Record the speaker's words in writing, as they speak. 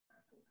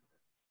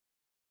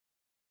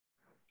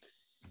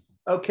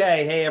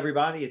Okay. Hey,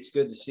 everybody. It's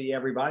good to see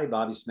everybody.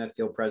 Bobby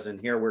Smithfield,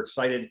 president here. We're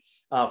excited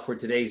for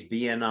today's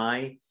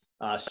BNI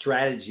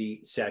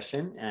strategy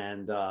session.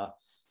 And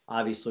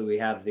obviously, we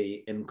have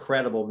the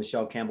incredible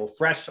Michelle Campbell,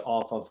 fresh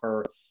off of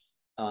her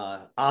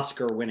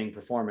Oscar-winning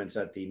performance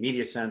at the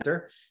Media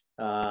Center.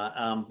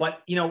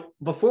 But,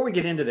 before we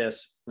get into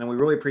this, and we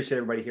really appreciate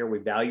everybody here, we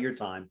value your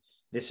time.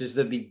 This is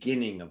the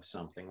beginning of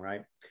something,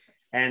 right?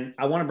 And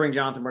I want to bring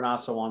Jonathan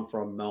Bernasso on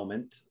for a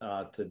moment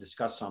to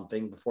discuss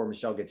something before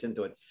Michelle gets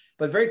into it.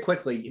 But very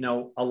quickly,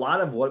 a lot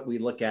of what we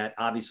look at,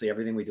 obviously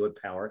everything we do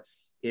at Powur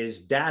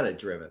is data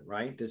driven,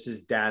 right? This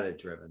is data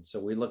driven. So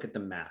we look at the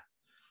math.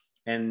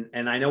 And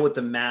I know what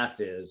the math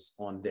is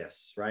on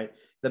this, right?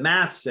 The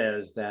math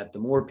says that the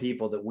more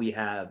people that we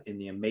have in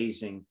the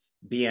amazing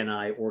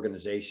BNI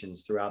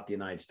organizations throughout the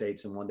United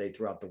States and one day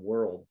throughout the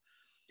world,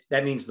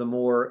 that means the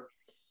more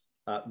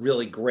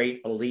really great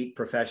elite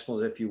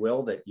professionals, if you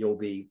will, that you'll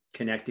be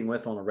connecting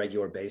with on a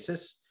regular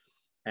basis.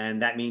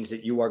 And that means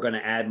that you are going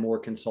to add more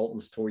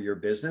consultants to your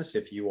business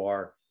if you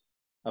are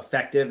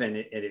effective and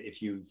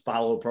if you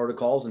follow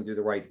protocols and do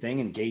the right thing,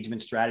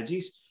 engagement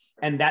strategies.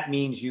 And that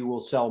means you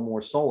will sell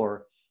more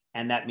solar.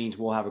 And that means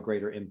we'll have a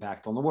greater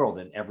impact on the world.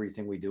 And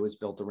everything we do is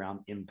built around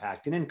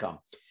impact and income.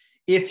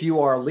 If you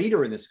are a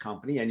leader in this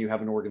company and you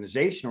have an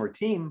organization or a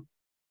team,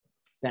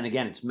 then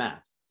again, it's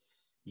math.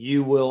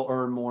 You will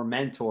earn more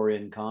mentor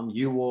income.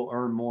 You will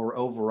earn more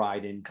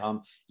override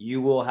income.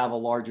 You will have a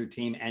larger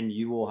team and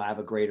you will have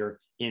a greater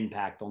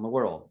impact on the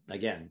world.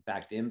 Again,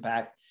 back to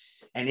impact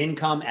and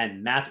income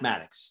and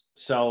mathematics.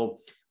 So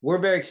we're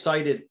very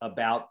excited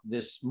about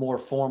this more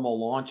formal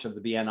launch of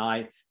the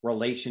BNI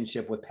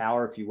relationship with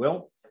Powur, if you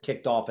will,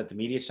 kicked off at the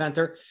Media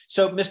Center.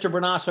 So Mr.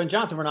 Bernasso and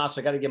Jonathan Bernasso,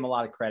 I got to give him a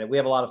lot of credit. We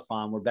have a lot of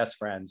fun. We're best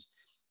friends.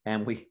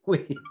 And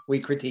we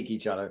critique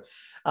each other.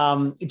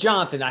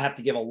 Jonathan, I have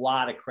to give a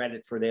lot of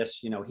credit for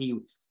this.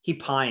 He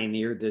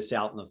pioneered this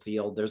out in the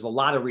field. There's a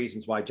lot of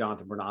reasons why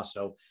Jonathan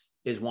Bernasso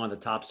is one of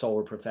the top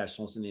solar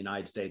professionals in the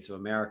United States of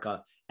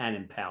America and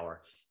in Powur.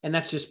 And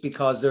that's just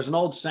because there's an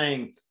old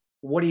saying,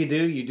 what do?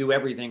 You do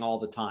everything all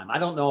the time. I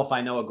don't know if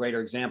I know a greater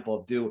example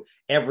of do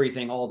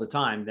everything all the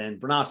time than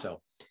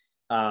Bernasso.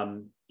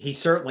 He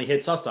certainly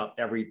hits us up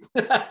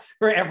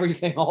for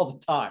everything all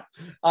the time.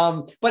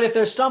 But if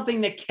there's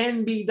something that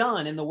can be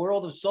done in the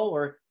world of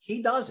solar,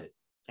 he does it.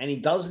 And he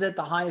does it at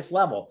the highest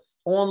level,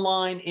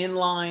 online,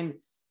 inline,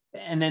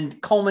 and then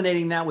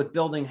culminating that with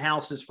building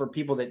houses for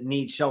people that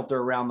need shelter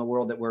around the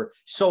world that we're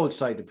so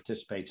excited to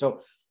participate.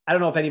 So I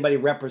don't know if anybody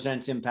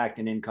represents impact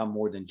and income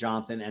more than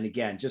Jonathan. And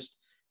again, just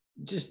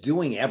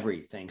doing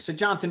everything. So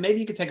Jonathan,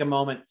 maybe you could take a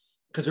moment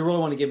because I really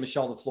want to give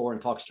Michelle the floor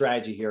and talk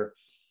strategy here.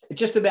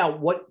 Just about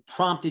what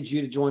prompted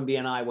you to join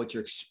BNI, what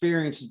your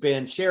experience has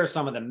been, share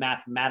some of the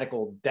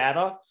mathematical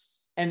data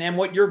and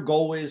what your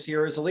goal is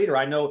here as a leader.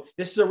 I know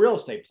this is a real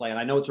estate play and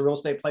I know it's a real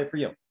estate play for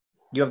you.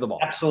 You have the ball.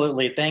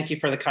 Absolutely. Thank you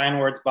for the kind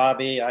words,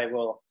 Bobby. I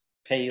will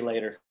pay you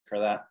later for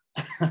that.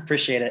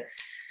 Appreciate it.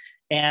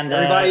 And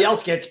everybody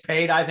else gets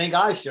paid. I think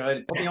I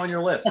should. Put me on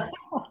your list.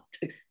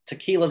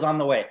 Tequila's on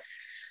the way.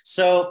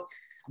 So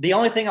the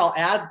only thing I'll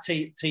add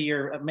to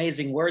your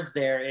amazing words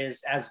there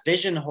is as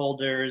vision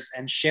holders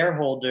and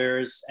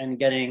shareholders and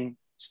getting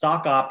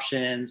stock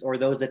options or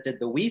those that did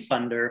the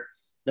WeFunder,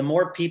 the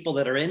more people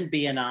that are in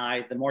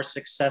BNI, the more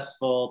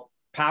successful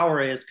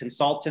Powur is,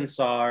 consultants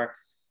are,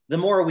 the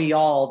more we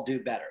all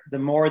do better, the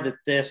more that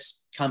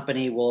this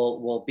company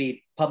will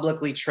be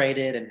publicly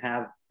traded and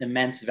have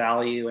immense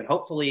value and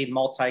hopefully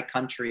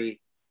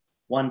multi-country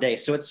one day.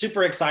 So it's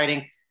super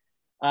exciting.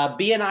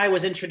 BNI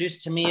was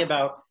introduced to me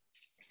about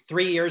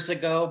 3 years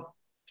ago,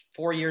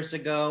 4 years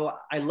ago.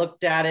 I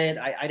looked at it.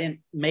 I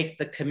didn't make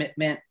the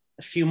commitment.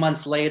 A few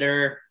months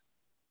later,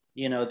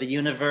 the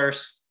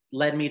universe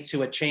led me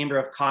to a Chamber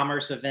of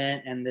Commerce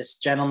event. And this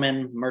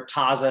gentleman,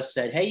 Murtaza,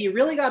 said, hey, you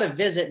really got to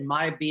visit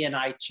my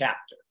BNI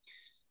chapter.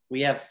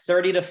 We have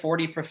 30 to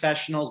 40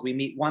 professionals. We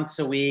meet once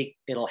a week.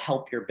 It'll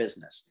help your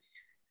business.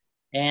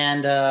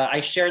 And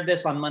I shared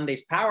this on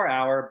Monday's Power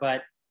Hour,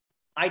 but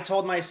I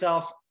told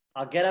myself,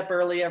 I'll get up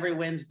early every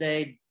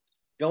Wednesday,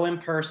 go in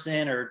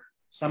person or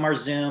some are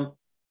Zoom.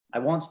 I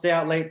won't stay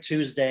out late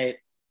Tuesday.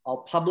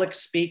 I'll public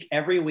speak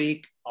every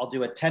week. I'll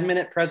do a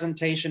 10-minute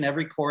presentation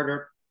every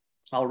quarter.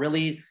 I'll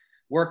really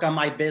work on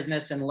my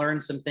business and learn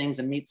some things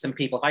and meet some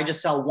people. If I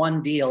just sell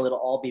one deal, it'll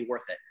all be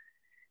worth it.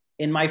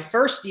 In my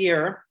first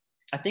year,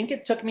 I think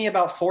it took me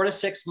about 4 to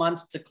 6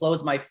 months to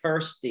close my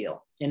first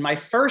deal. In my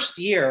first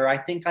year, I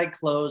think I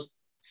closed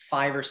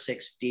 5 or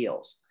 6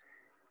 deals.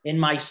 In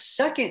my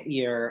second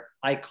year,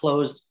 I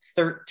closed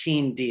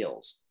 13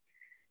 deals.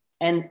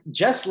 And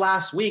just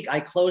last week,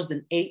 I closed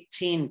an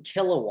 18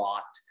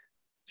 kilowatt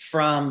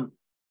from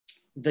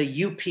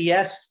the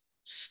UPS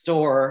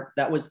store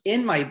that was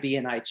in my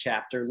BNI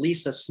chapter,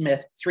 Lisa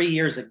Smith, 3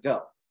 years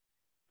ago.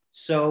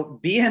 So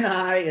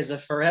BNI is a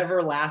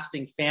forever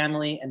lasting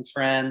family and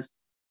friends.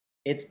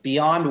 It's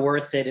beyond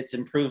worth it. It's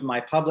improved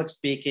my public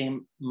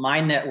speaking, my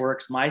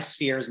networks, my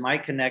spheres, my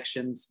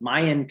connections,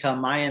 my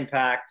income, my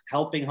impact,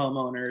 helping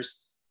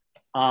homeowners.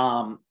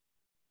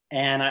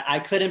 And I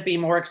couldn't be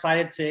more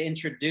excited to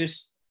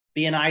introduce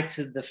BNI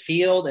to the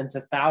field and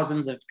to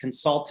thousands of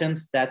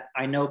consultants that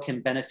I know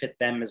can benefit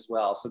them as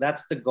well. So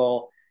that's the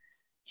goal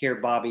here,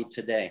 Bobby,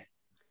 today.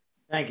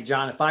 Thank you,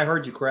 John. If I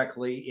heard you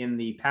correctly, in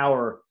the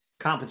Powur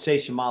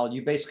compensation model,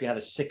 you basically have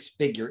a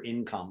 6-figure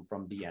income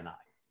from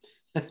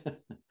BNI.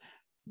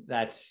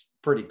 That's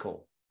pretty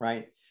cool,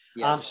 right?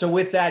 Yeah. So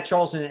with that,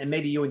 Charles, and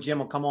maybe you and Jim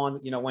will come on,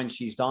 when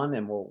she's done,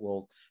 and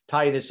we'll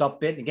tie this up a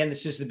bit. Again,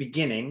 this is the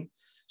beginning.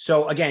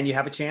 So again, you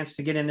have a chance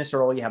to get in this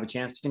early. You have a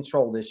chance to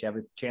control this. You have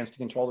a chance to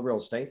control the real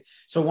estate.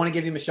 So I want to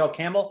give you Michelle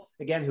Campbell,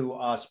 again, who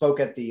spoke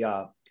at the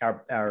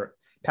our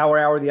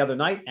Powur Hour the other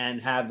night, and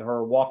have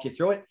her walk you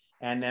through it.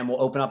 And then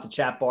we'll open up the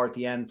chat bar at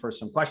the end for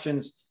some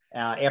questions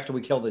after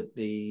we kill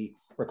the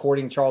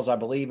recording, Charles, I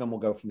believe, and we'll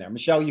go from there.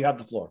 Michelle, you have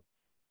the floor.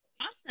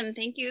 Awesome.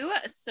 Thank you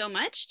so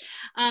much.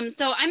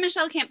 So I'm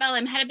Michelle Campbell.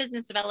 I'm head of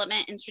business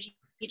development and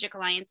strategic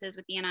alliances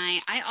with BNI.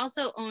 I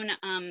also own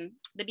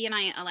the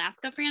BNI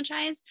Alaska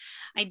franchise.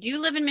 I do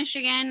live in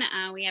Michigan.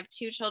 We have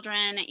 2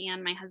 children,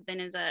 and my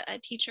husband is a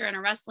teacher and a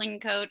wrestling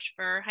coach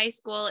for high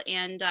school.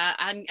 And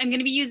I'm going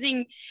to be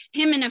using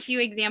him in a few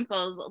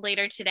examples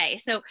later today.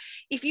 So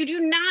if you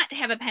do not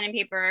have a pen and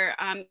paper,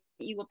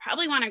 you will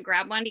probably want to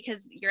grab one,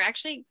 because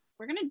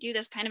we're going to do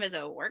this kind of as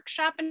a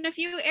workshop in a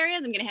few areas.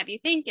 I'm going to have you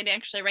think and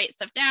actually write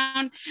stuff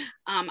down.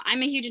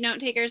 I'm a huge note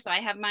taker, so I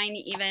have mine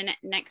even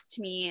next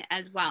to me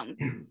as well.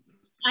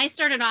 I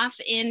started off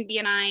in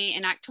BNI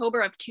in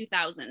October of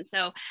 2000.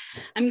 So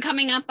I'm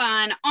coming up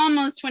on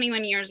almost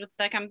 21 years with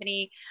the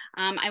company.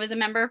 I was a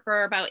member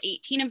for about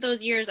 18 of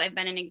those years. I've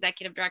been an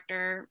executive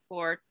director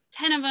for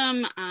 10 of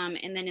them,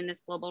 and then in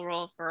this global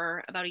role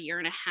for about 1.5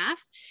 years.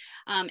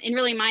 And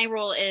really my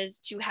role is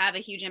to have a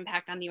huge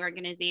impact on the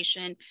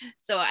organization.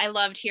 So I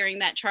loved hearing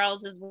that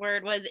Charles's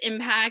word was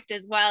impact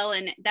as well.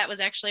 And that was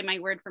actually my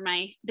word for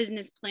my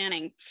business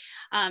planning.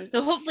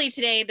 So hopefully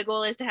today the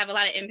goal is to have a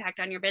lot of impact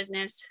on your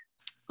business.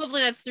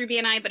 Hopefully that's through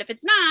BNI, but if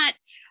it's not,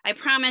 I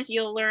promise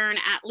you'll learn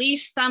at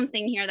least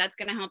something here that's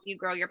going to help you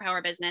grow your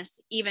Powur business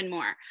even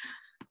more.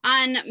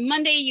 On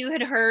Monday, you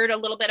had heard a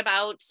little bit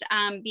about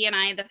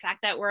BNI, the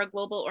fact that we're a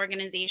global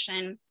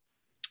organization,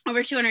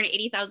 over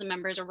 280,000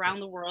 members around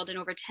the world, and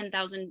over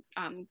 10,000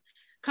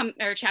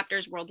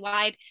 chapters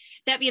worldwide.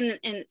 That being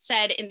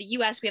said, in the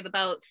US, we have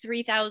about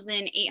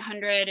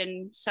 3,800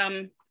 and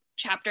some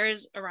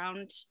chapters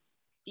around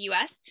the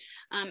US.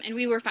 And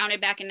we were founded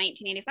back in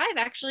 1985,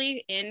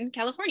 actually, in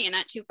California,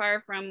 not too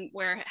far from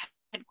where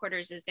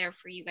headquarters is there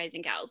for you guys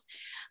and gals.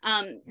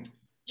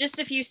 Just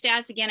a few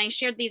stats. Again, I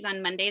shared these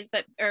on Monday's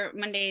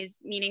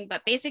meeting,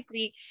 but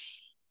basically,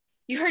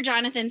 you heard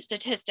Jonathan's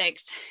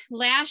statistics.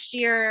 Last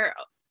year,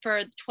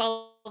 for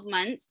 12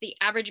 months, the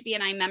average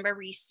BNI member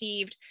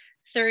received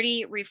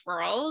 30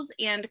 referrals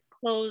and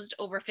closed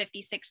over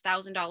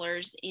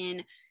 $56,000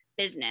 in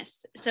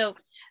business. So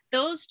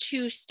those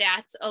 2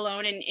 stats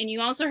alone, and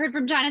you also heard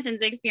from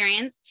Jonathan's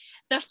experience,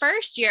 the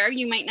first year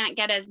you might not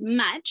get as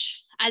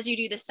much as you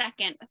do the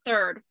second,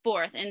 third,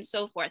 fourth, and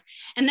so forth.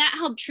 And that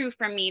held true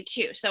for me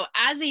too. So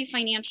as a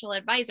financial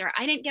advisor,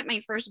 I didn't get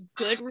my first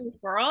good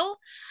referral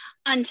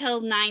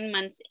until 9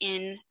 months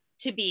in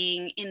to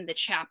being in the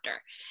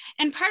chapter.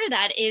 And part of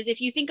that is, if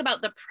you think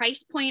about the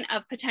price point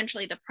of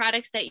potentially the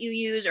products that you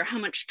use, or how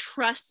much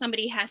trust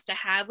somebody has to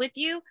have with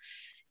you,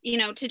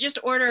 to just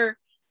order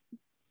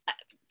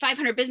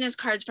 500 business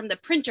cards from the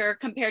printer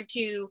compared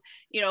to,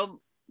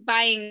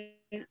 buying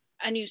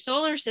a new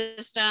solar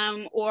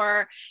system,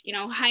 or,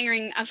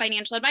 hiring a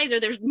financial advisor,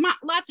 there's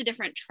lots of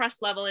different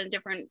trust level and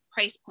different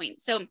price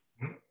points. So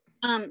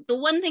the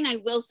one thing I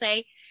will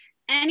say,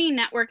 any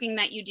networking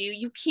that you do,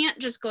 you can't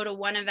just go to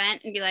one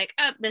event and be like,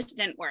 oh, this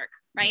didn't work,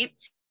 right?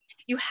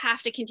 You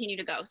have to continue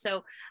to go.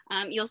 So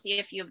you'll see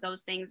a few of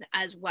those things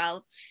as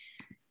well.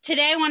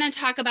 Today, I want to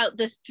talk about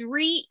the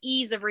 3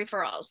 E's of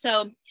referrals.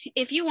 So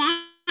if you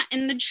want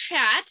in the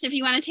chat, if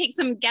you want to take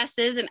some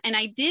guesses, and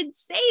I did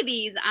say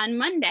these on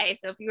Monday,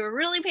 so if you were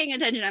really paying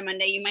attention on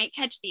Monday, you might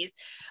catch these.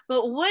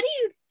 But what do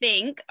you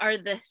think are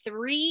the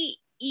 3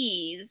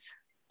 E's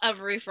of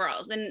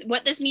referrals? And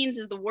what this means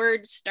is the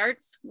word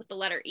starts with the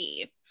letter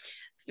E.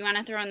 So if you want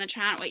to throw in the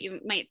chat what you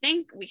might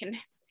think, we can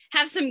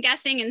have some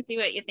guessing and see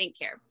what you think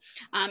here.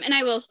 And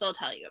I will still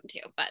tell you them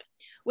too. But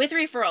with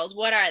referrals,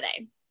 what are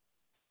they?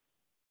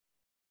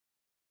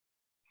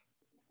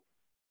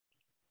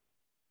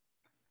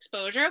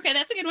 Exposure. Okay,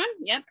 that's a good one.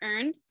 Yep.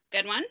 Earned.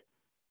 Good one.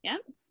 Yep.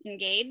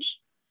 Engage.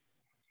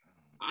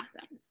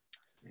 Awesome.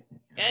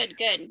 Good,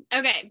 good.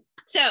 Okay,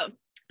 so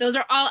those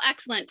are all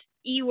excellent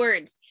E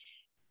words.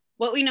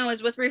 What we know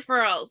is with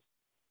referrals,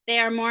 they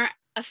are more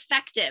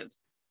effective,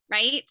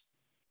 right?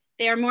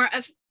 They are more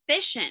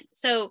efficient.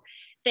 So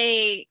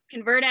they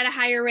convert at a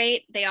higher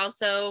rate. They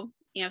also,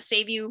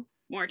 save you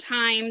more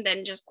time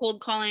than just cold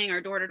calling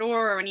or door to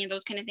door or any of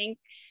those kind of things.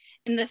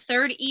 And the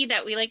third E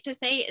that we like to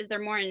say is they're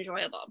more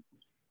enjoyable,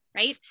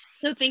 right?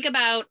 So think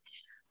about,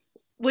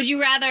 would you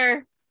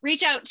rather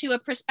reach out to a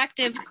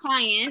prospective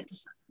client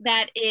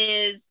that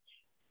is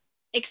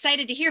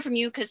excited to hear from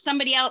you because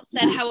somebody else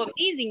said how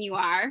amazing you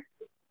are,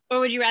 Or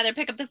would you rather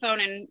pick up the phone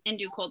and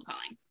do cold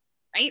calling,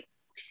 right?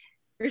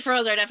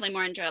 Referrals are definitely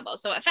more enjoyable.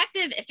 So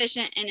effective,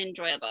 efficient, and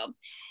enjoyable.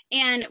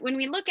 And when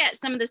we look at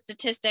some of the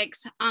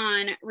statistics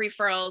on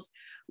referrals,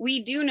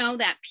 we do know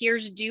that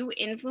peers do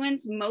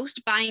influence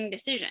most buying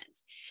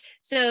decisions.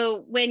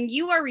 So when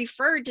you are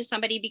referred to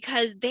somebody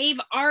because they've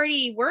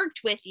already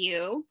worked with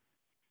you,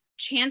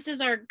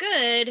 chances are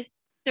good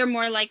they're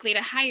more likely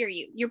to hire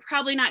you. You're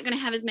probably not going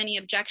to have as many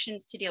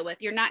objections to deal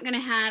with. You're not going to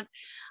have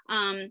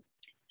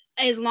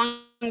as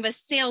long of a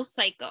sales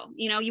cycle.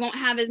 You know, you won't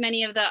have as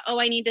many of the, oh,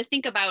 I need to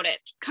think about it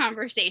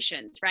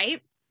conversations,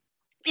 right?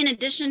 In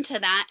addition to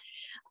that,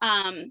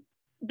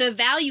 the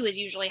value is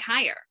usually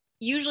higher.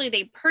 Usually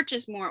they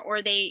purchase more, or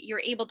you're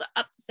able to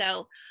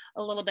upsell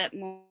a little bit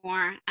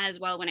more as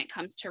well when it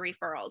comes to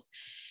referrals.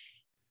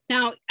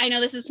 Now, I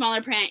know this is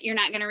smaller print. You're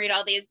not going to read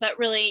all these, but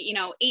really,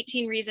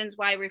 18 reasons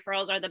why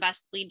referrals are the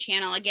best lead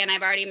channel. Again,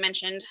 I've already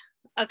mentioned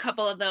a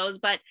couple of those,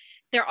 but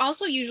they're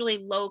also usually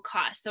low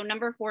cost. So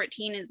number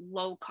 14 is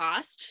low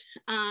cost.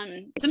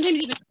 Sometimes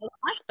even low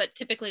cost, but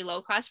typically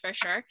low cost for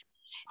sure.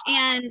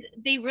 And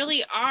they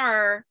really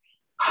are,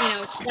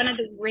 one of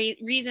the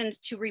reasons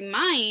to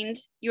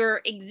remind your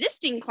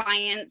existing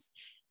clients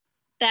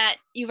that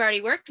you've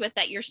already worked with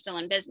that you're still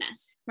in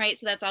business, right?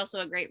 So that's also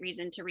a great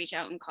reason to reach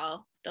out and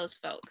call those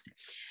folks.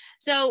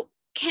 So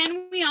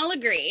can we all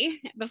agree,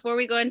 before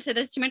we go into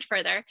this too much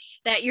further,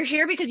 that you're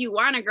here because you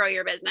want to grow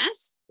your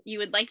business? You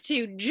would like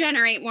to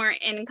generate more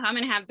income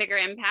and have bigger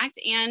impact,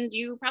 and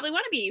you probably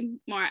want to be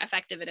more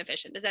effective and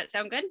efficient. Does that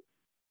sound good?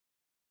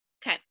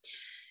 Okay.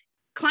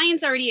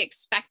 Clients already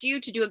expect you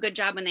to do a good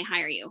job when they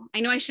hire you. I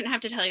know I shouldn't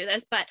have to tell you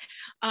this, but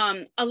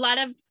a lot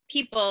of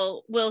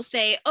people will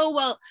say, oh,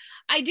 well,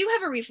 I do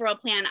have a referral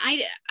plan.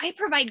 I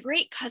provide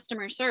great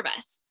customer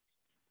service.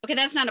 Okay,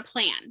 that's not a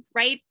plan,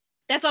 right?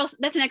 That's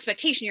an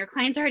expectation your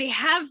clients already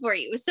have for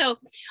you. So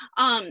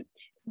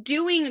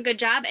doing a good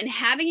job and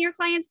having your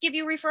clients give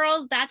you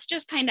referrals, that's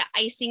just kind of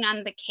icing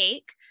on the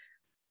cake.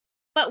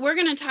 But we're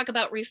going to talk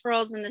about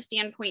referrals in the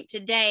standpoint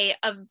today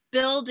of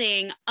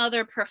building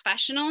other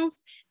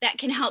professionals that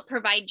can help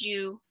provide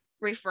you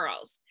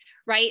referrals,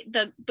 right?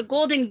 The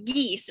golden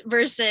geese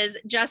versus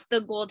just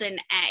the golden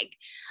egg.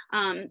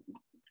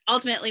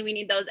 Ultimately, we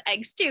need those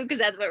eggs too, because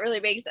that's what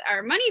really makes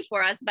our money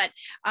for us. But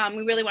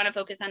we really want to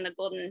focus on the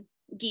golden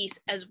geese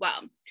as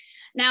well.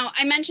 Now,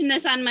 I mentioned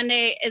this on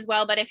Monday as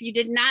well, but if you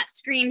did not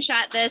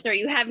screenshot this or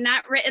you have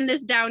not written this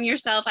down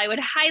yourself, I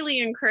would highly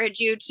encourage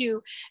you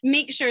to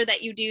make sure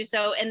that you do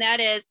so. And that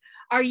is,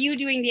 are you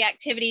doing the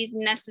activities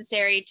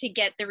necessary to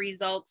get the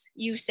results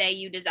you say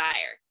you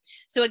desire?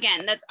 So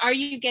again, are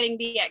you getting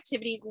the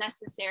activities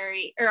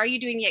necessary, or are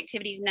you doing the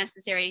activities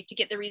necessary to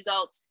get the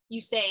results you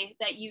say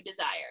that you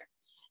desire?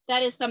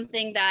 That is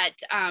something that,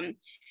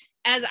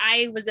 as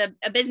I was a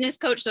business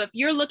coach, so if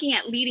you're looking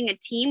at leading a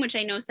team, which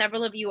I know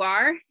several of you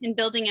are, and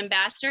building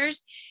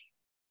ambassadors,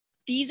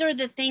 these are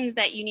the things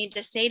that you need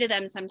to say to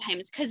them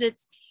sometimes, because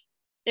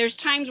there's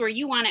times where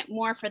you want it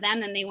more for them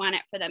than they want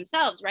it for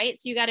themselves, right?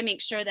 So you got to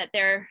make sure that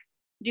they're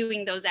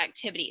doing those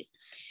activities.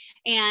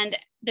 And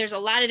there's a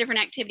lot of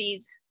different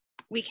activities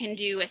we can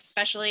do,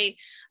 especially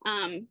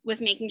with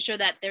making sure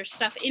that there's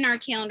stuff in our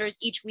calendars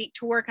each week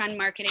to work on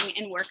marketing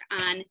and work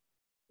on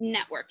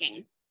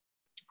networking.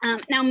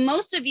 Now,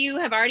 most of you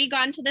have already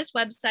gone to this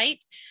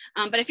website,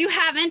 but if you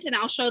haven't, and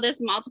I'll show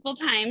this multiple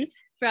times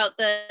throughout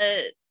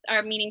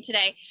our meeting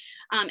today,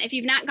 if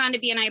you've not gone to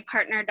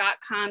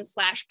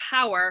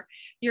bnipartner.com/Powur,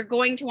 you're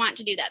going to want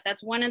to do that.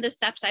 That's one of the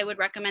steps I would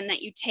recommend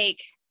that you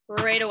take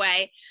right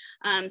away.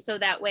 So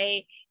that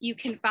way you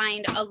can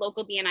find a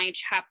local BNI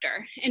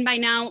chapter. And by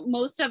now,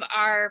 most of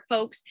our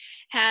folks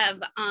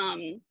have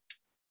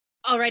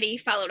already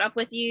followed up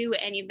with you,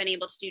 and you've been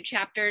able to do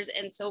chapters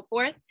and so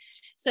forth.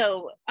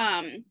 So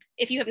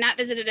if you have not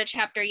visited a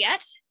chapter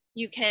yet,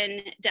 you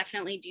can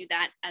definitely do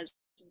that as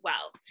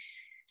well.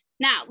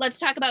 Now, let's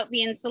talk about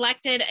being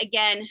selected.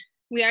 Again,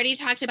 we already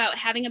talked about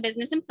having a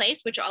business in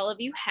place, which all of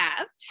you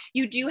have.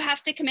 You do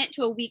have to commit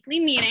to a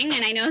weekly meeting.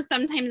 And I know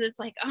sometimes it's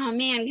like, oh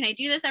man, can I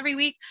do this every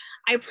week?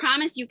 I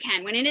promise you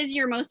can. When it is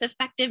your most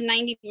effective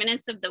 90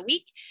 minutes of the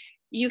week,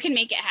 you can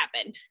make it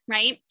happen,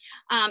 right?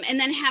 And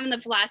then having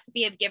the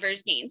philosophy of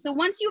givers gain. So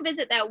once you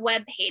visit that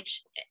web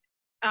page,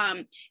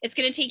 it's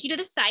going to take you to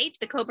the site,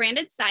 the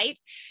co-branded site,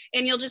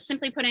 and you'll just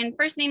simply put in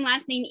first name,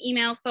 last name,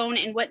 email, phone,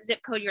 and what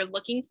zip code you're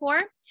looking for.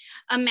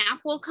 A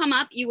map will come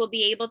up. You will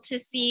be able to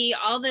see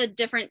all the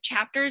different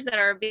chapters that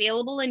are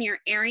available in your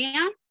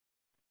area.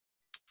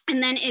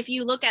 And then if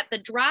you look at the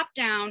drop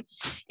down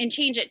and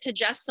change it to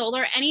just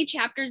solar, any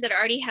chapters that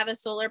already have a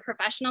solar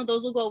professional,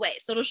 those will go away.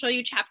 So it'll show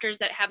you chapters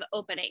that have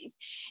openings.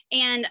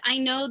 And I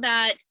know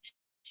that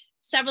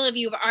several of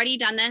you have already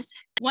done this.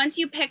 Once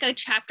you pick a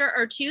chapter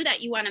or two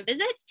that you want to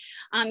visit,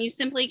 you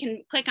simply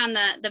can click on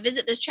the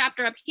visit this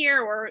chapter up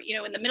here, or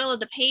in the middle of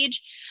the page,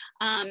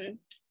 and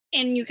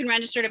you can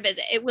register to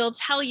visit. It will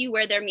tell you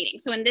where they're meeting.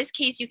 So in this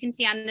case, you can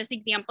see on this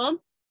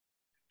example,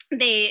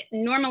 they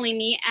normally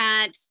meet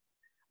at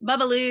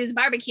Bubbaloo's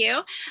barbecue.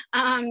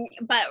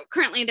 But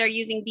currently they're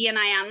using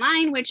BNI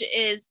Online, which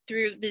is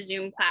through the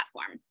Zoom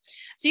platform.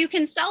 So you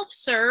can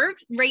self-serve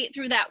right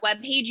through that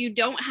webpage. You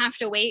don't have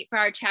to wait for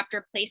our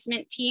chapter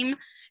placement team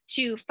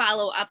to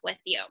follow up with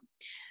you.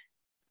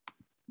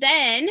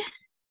 Then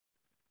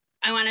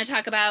I want to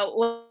talk about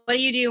what do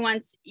you do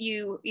once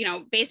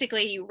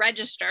basically you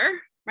register,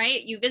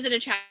 right? You visit a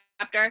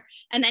chapter,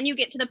 and then you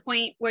get to the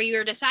point where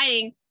you're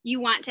deciding you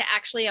want to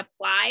actually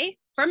apply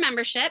for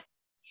membership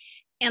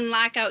and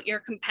lock out your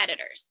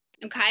competitors,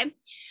 okay?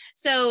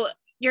 So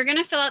you're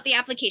gonna fill out the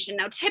application.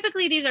 Now,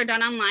 typically these are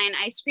done online.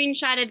 I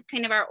screenshotted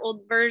kind of our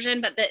old version,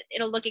 but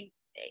it'll look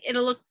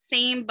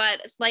same,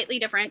 but slightly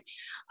different.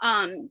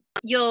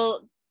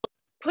 You'll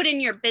put in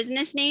your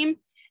business name.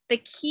 The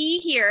key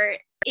here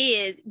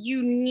is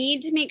you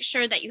need to make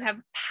sure that you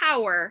have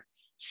Powur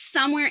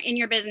somewhere in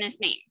your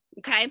business name.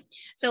 Okay.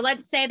 So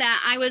let's say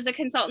that I was a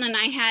consultant and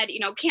I had,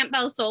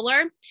 Campbell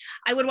Solar.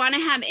 I would want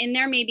to have in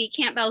there maybe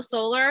Campbell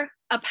Solar,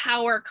 a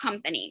Powur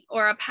company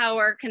or a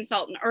Powur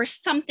consultant or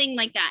something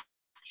like that.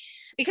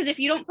 Because if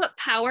you don't put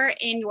Powur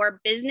in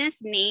your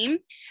business name,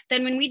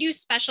 then when we do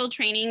special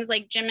trainings,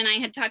 like Jim and I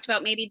had talked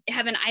about, maybe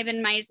having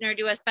Ivan Meisner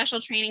do a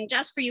special training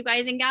just for you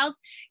guys and gals,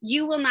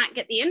 you will not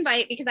get the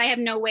invite because I have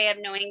no way of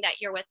knowing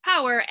that you're with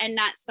Powur and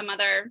not some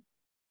other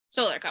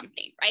solar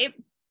company, right?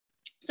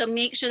 So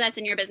make sure that's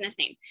in your business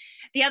name.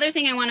 The other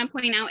thing I want to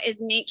point out is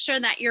make sure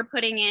that you're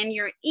putting in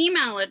your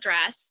email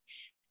address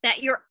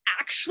that you're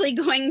actually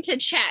going to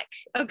check,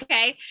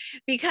 okay?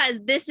 Because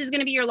this is going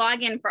to be your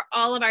login for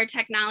all of our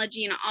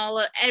technology and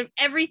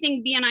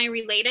everything BNI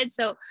related.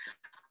 So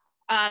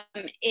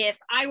if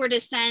I were to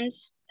send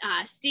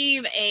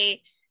Steve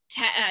a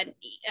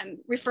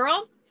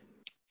referral,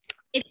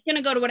 it's going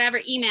to go to whatever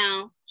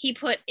email he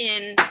put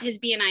in his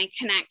BNI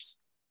Connect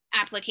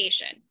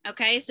application.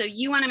 Okay. So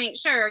you want to make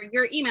sure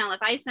your email,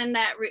 if I send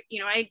that,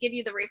 I give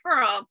you the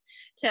referral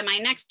to my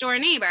next door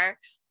neighbor,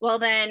 well,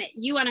 then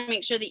you want to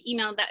make sure the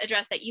email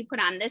address that you put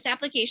on this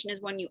application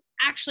is one you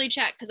actually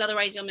check, because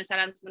otherwise you'll miss out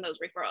on some of those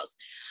referrals.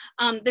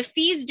 The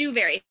fees do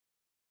vary.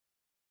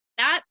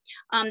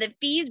 The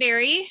fees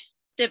vary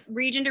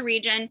region to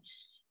region.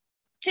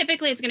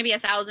 Typically it's going to be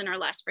 $1,000 or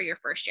less for your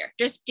first year,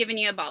 just giving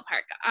you a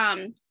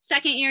ballpark.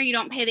 Second year, you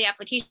don't pay the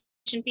application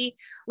fee.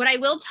 What I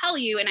will tell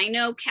you, and I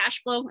know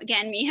cash flow,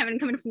 again, me having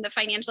come from the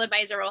financial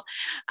advisor role,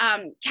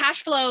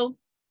 cash flow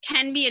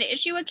can be an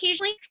issue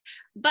occasionally,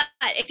 but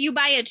if you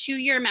buy a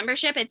 2-year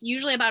membership, it's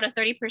usually about a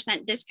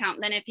 30% discount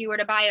than if you were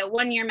to buy a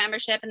 1-year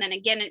membership and then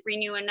again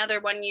renew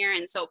another 1 year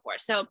and so forth.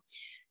 So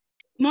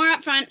more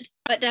upfront,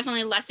 but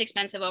definitely less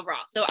expensive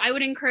overall. So I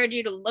would encourage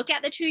you to look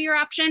at the 2-year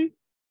option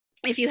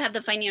if you have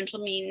the financial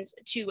means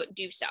to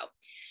do so.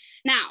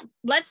 Now,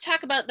 let's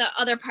talk about the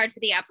other parts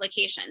of the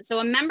application. So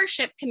a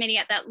membership committee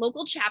at that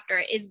local chapter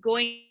is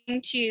going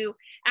to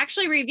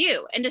actually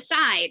review and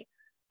decide,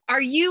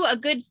 are you a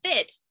good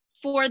fit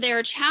for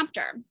their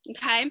chapter?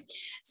 Okay.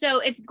 So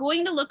it's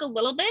going to look a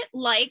little bit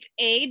like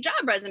a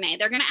job resume.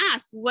 They're going to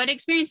ask, what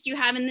experience do you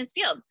have in this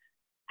field?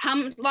 How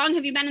long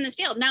have you been in this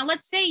field? Now,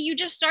 let's say you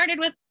just started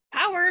with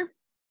Powur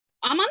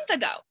a month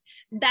ago.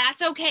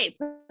 That's okay.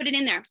 Put it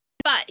in there.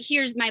 But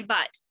here's my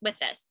but with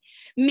this.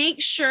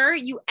 Make sure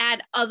you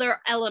add other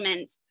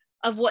elements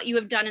of what you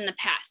have done in the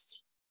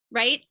past,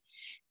 right?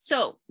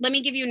 So let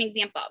me give you an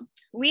example.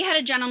 We had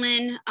a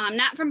gentleman,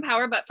 not from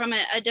Powur, but from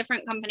a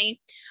different company,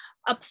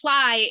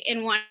 apply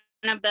in one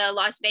of the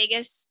Las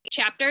Vegas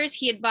chapters.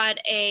 He had bought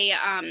a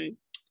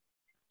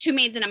Two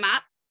Maids and a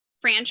Mop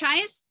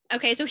franchise.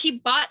 Okay, so he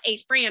bought a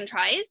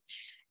franchise.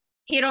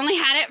 He had only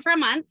had it for a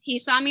month. He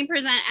saw me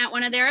present at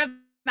one of their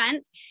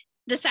events,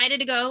 decided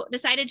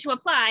to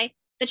apply.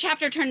 The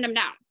chapter turned him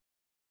down.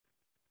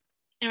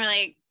 And we're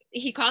like,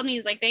 he called me,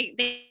 he's like,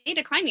 they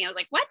declined me. I was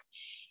like, what?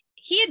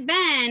 He had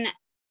been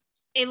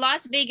a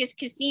Las Vegas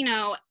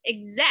casino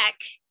exec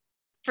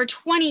for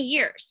 20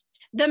 years.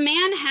 The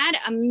man had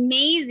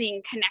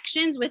amazing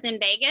connections within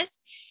Vegas.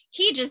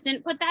 He just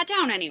didn't put that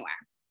down anywhere.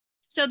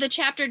 So the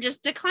chapter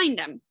just declined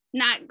him,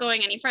 not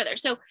going any further.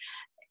 So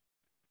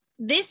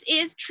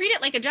treat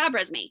it like a job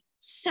resume.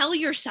 Sell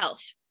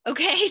yourself.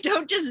 Okay.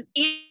 Don't just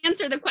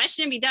answer the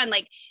question and be done.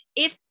 Like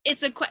if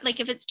it's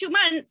if it's 2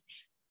 months,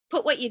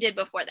 put what you did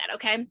before that.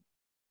 Okay.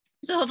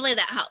 So hopefully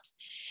that helps.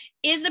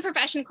 Is the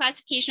profession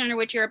classification under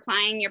which you're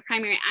applying your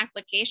primary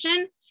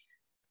application?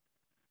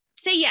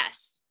 Say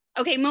yes.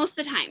 Okay. Most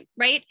of the time,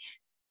 right?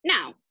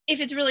 Now, if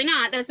it's really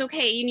not, that's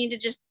okay. You need to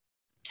just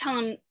tell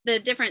them the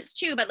difference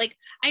too. But like,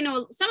 I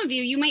know some of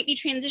you might be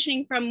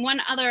transitioning from one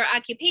other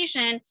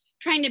occupation,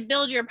 trying to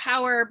build your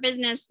Powur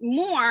business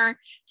more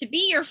to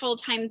be your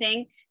full-time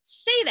thing.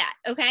 Say that,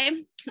 okay?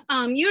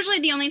 Usually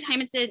the only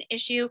time it's an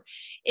issue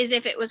is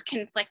if it was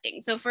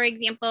conflicting. So for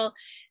example,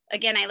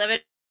 again, I live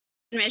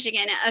in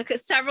Michigan.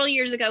 Several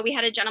years ago, we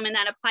had a gentleman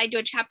that applied to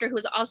a chapter who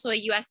was also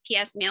a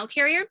USPS mail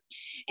carrier,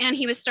 and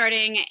he was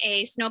starting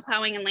a snow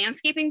plowing and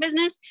landscaping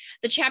business.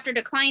 The chapter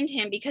declined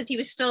him because he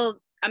was still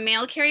a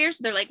mail carrier.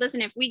 So they're like,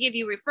 listen, if we give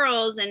you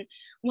referrals and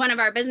one of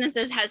our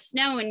businesses has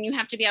snow and you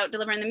have to be out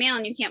delivering the mail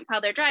and you can't plow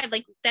their drive,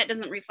 like that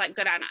doesn't reflect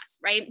good on us,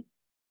 right?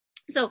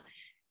 So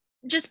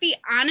just be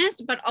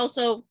honest, but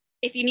also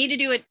if you need to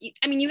do it,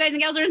 I mean, you guys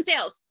and gals are in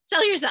sales,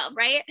 sell yourself,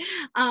 right?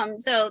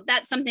 So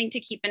that's something to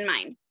keep in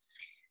mind.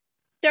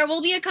 There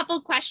will be a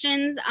couple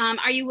questions.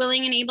 Are you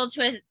willing and able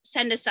to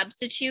send a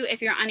substitute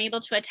if you're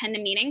unable to attend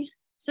a meeting?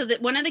 So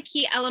that one of the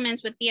key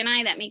elements with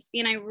BNI that makes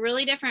BNI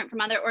really different from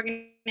other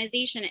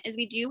organizations is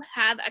we do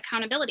have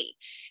accountability.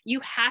 You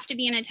have to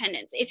be in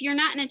attendance. If you're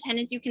not in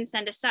attendance, you can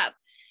send a sub.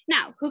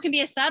 Now, who can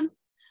be a sub?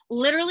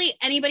 Literally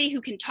anybody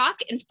who can talk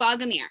and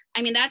fog a mirror.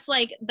 I mean, that's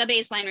like the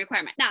baseline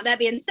requirement. Now, that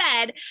being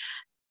said,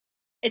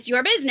 it's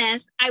your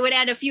business. I would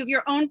add a few of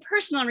your own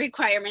personal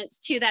requirements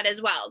to that as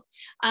well.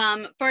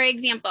 For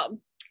example,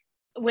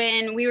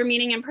 when we were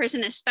meeting in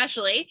person,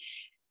 especially,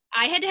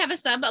 I had to have a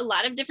sub a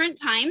lot of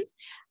different times.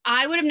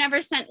 I would have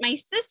never sent my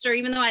sister,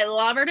 even though I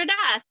love her to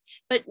death,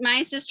 but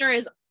my sister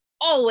is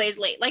always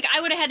late. Like I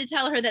would have had to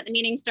tell her that the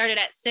meeting started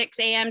at 6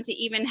 a.m. to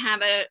even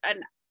have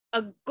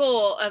a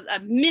goal of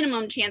a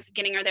minimum chance of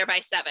getting her there by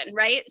 7,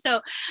 right?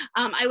 So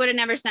I would have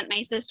never sent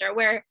my sister,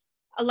 where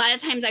a lot of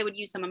times I would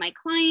use some of my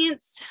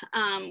clients,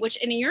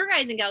 which in your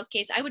guys and gals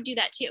case, I would do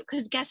that too,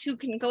 because guess who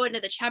can go into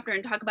the chapter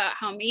and talk about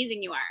how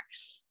amazing you are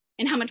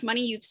and how much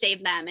money you've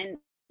saved them and,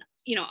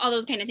 you know, all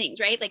those kind of things,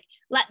 right? Like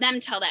let them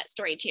tell that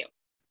story too.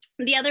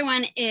 The other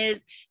one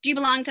is, do you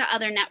belong to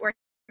other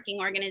networking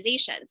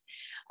organizations?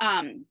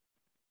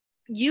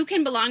 You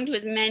can belong to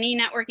as many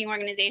networking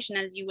organizations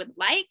as you would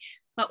like,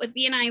 but with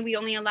BNI, we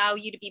only allow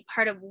you to be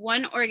part of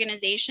one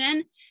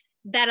organization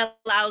that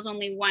allows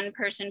only one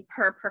person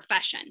per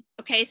profession.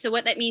 Okay, so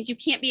what that means, you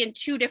can't be in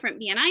 2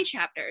 different BNI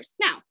chapters.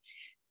 Now,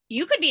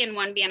 you could be in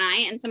one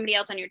BNI and somebody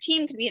else on your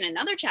team could be in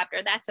another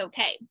chapter. That's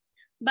okay.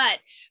 But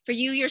for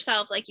you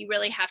yourself, like you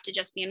really have to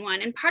just be in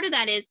one. And part of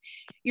that is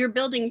you're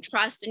building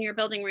trust and you're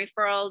building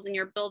referrals and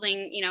you're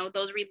building, you know,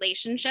 those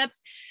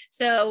relationships.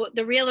 So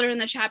the realtor in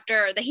the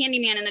chapter, the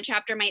handyman in the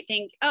chapter might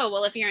think, oh,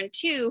 well, if you're in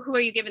 2, who are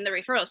you giving the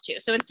referrals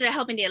to? So instead of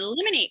helping to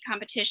eliminate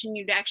competition,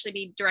 you'd actually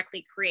be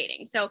directly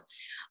creating. So,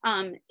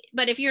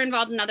 but if you're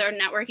involved in other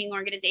networking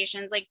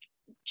organizations like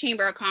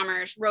Chamber of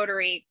Commerce,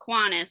 Rotary,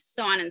 Kiwanis,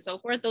 so on and so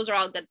forth, those are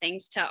all good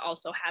things to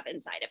also have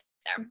inside of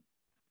there.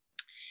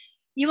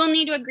 You will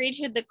need to agree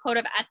to the code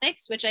of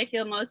ethics, which I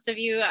feel most of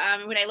you,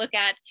 when I look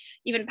at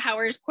even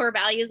Powur's core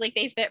values, like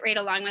they fit right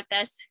along with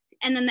this.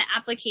 And then the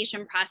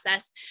application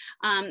process,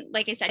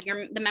 like I said,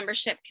 the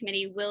membership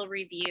committee will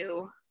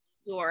review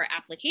your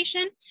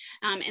application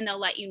and they'll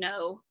let you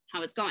know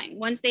how it's going.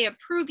 Once they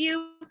approve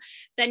you,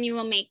 then you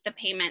will make the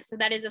payment. So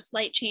that is a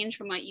slight change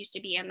from what used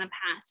to be in the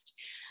past.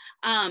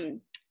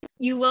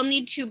 You will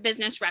need 2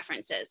 business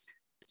references.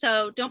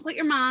 So don't put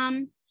your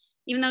mom,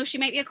 even though she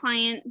might be a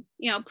client,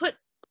 you know, put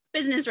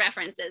business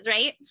references,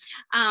 right?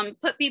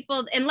 Put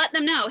people and let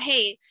them know,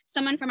 hey,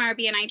 someone from our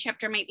BNI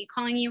chapter might be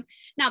calling you.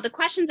 Now, the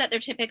questions that they're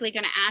typically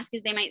going to ask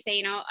is they might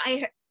say,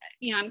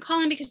 I'm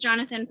calling because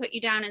Jonathan put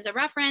you down as a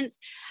reference.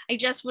 I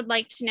just would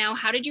like to know,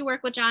 how did you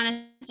work with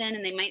Jonathan?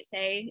 And they might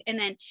say, and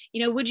then,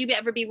 would you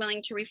ever be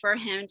willing to refer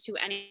him to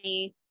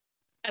any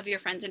of your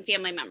friends and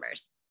family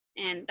members?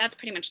 And that's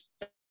pretty much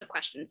the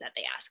questions that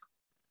they ask.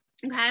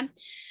 Okay.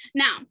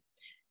 Now,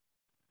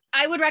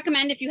 I would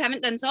recommend, if you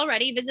haven't done so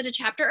already, visit a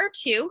chapter or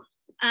 2.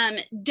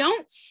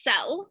 Don't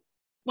sell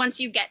once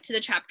you get to the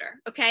chapter,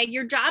 okay?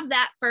 Your job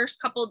that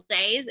first couple of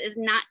days is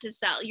not to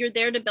sell. You're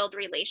there to build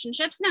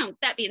relationships. Now,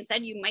 that being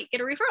said, you might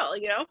get a referral,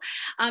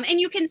 and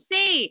you can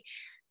say,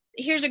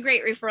 here's a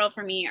great referral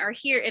for me, or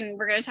here, and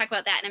we're going to talk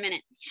about that in a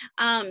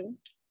minute.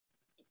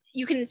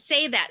 You can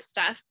say that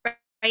stuff,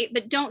 right?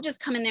 But don't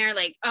just come in there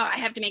like, oh, I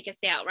have to make a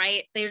sale,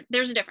 right?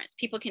 There's a difference.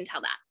 People can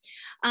tell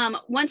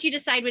that. Once you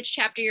decide which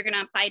chapter you're going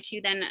to apply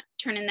to, then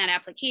turn in that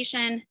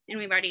application. And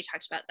we've already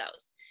talked about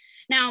those.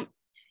 Now,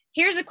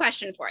 here's a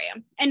question for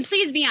you. And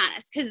please be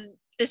honest, because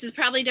this is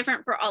probably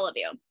different for all of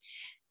you.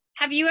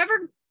 Have you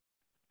ever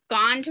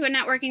gone to a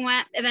networking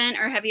event,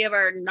 or have you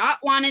ever not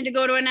wanted to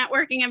go to a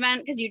networking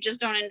event because you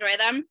just don't enjoy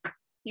them?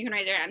 You can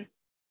raise your hand.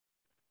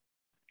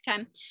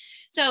 Okay.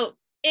 So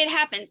it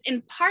happens.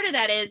 And part of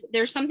that is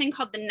there's something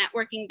called the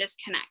networking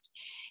disconnect.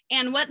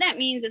 And what that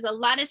means is a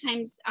lot of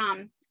times,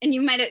 and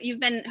you've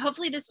been,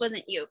 hopefully this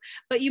wasn't you,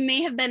 but you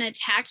may have been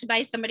attacked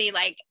by somebody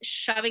like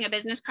shoving a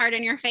business card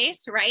in your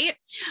face, right?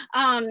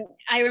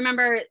 I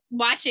remember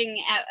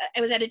watching,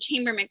 I was at a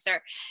chamber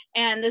mixer,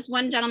 and this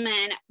one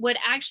gentleman would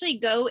actually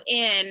go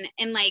in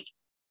and like,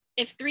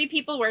 if 3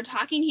 people were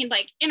talking, he'd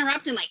like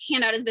interrupt and like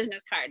hand out his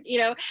business card.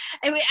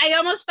 I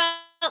almost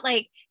felt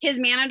like his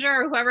manager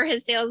or whoever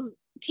his sales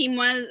team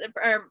was,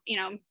 or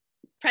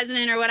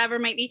president or whatever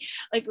might be,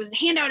 like, was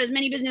hand out as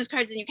many business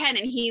cards as you can,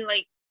 and he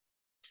like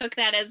took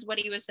that as what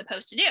he was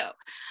supposed to do.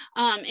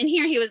 And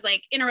here he was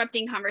like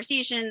interrupting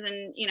conversations,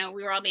 and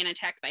we were all being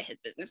attacked by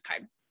his business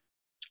card.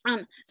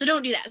 So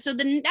don't do that. So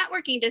the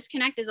networking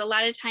disconnect is a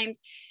lot of times,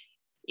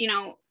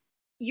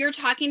 you're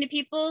talking to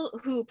people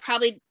who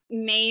probably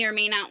may or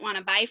may not want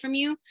to buy from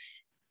you.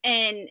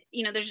 And,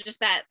 you know, there's just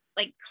that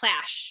like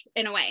clash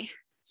in a way.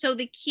 So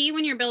the key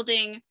when you're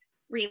building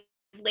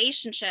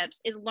relationships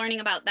is learning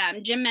about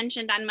them. Jim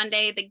mentioned on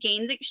Monday the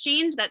gains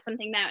exchange. That's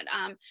something that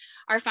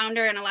our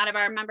founder and a lot of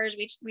our members,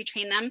 we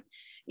train them,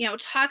 you know,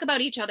 talk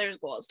about each other's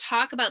goals,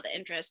 talk about the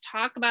interests,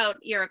 talk about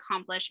your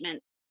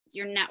accomplishments,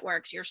 your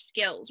networks, your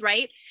skills,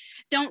 right?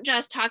 Don't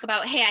just talk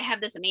about, hey, I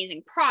have this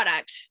amazing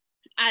product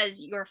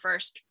as your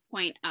first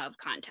point of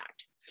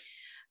contact.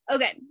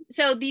 Okay,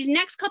 so these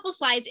next couple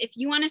slides, if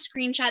you want to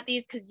screenshot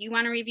these because you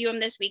want to review them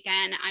this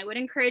weekend, I would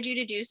encourage you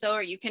to do so,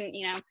 or you can,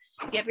 you know,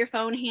 if you have your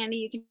phone handy,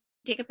 you can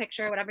take a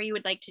picture, whatever you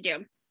would like to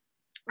do.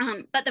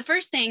 But the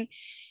first thing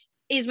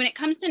is when it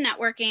comes to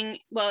networking,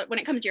 well, when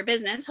it comes to your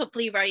business,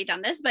 hopefully you've already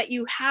done this, but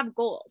you have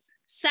goals,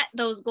 set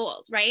those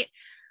goals, right?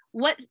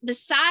 What,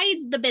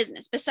 besides the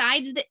business,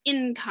 besides the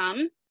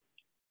income,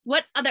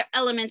 what other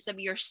elements of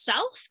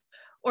yourself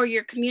or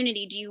your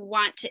community do you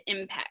want to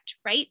impact,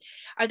 right?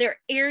 Are there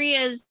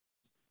areas,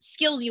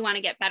 skills you want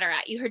to get better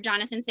at? You heard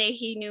Jonathan say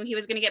he knew he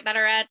was going to get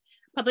better at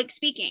public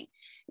speaking.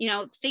 You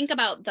know, think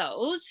about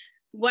those.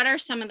 What are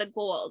some of the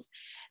goals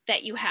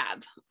that you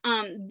have?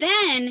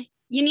 Then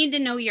you need to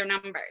know your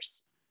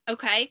numbers,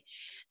 okay?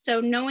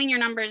 So knowing your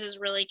numbers is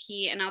really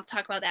key, and I'll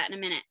talk about that in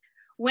a minute.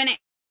 When it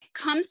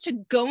comes to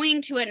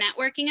going to a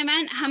networking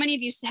event, how many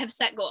of you have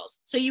set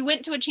goals? So you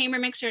went to a chamber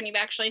mixer and you've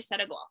actually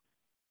set a goal.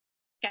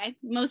 Okay,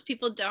 most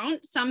people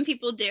don't. Some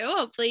people do.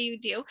 Hopefully you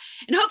do.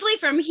 And hopefully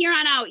from here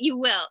on out, you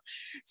will.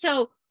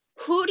 So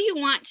who do you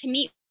want to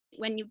meet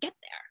when you get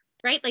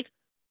there, right? Like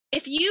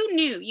if you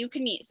knew you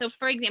could meet. So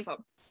for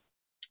example,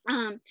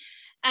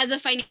 as a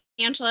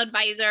financial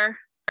advisor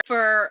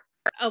for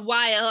a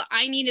while,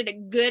 I needed a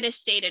good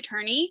estate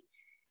attorney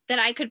that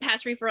I could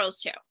pass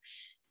referrals to.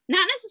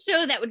 Not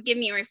necessarily that would give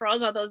me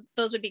referrals, although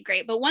those would be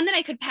great, but one that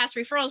I could pass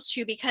referrals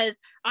to because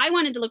I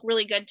wanted to look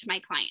really good to my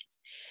clients.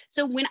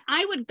 So when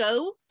I would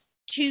go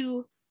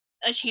to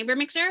a chamber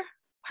mixer,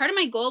 part of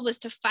my goal was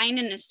to find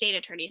an estate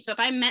attorney. So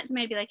if I met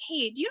somebody, I'd be like,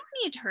 hey, do you know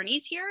any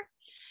attorneys here?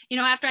 You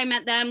know, after I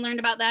met them, learned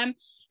about them,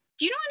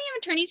 do you know any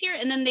attorneys here?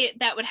 And then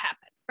that would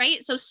happen,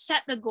 right? So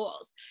set the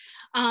goals.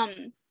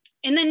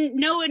 And then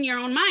know in your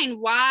own mind,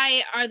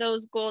 why are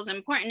those goals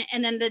important?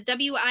 And then the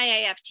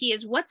WIIFT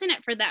is what's in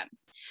it for them.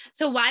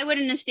 So why would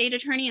an estate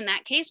attorney in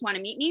that case want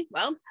to meet me?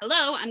 Well,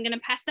 hello, I'm going to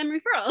pass them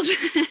referrals.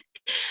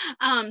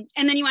 And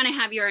then you want to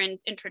have your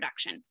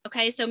introduction.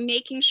 Okay, so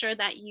making sure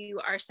that you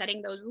are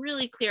setting those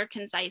really clear,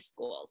 concise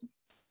goals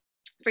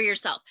for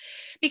yourself.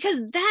 Because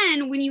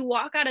then when you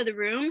walk out of the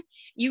room,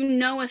 you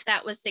know if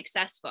that was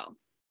successful.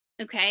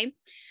 Okay.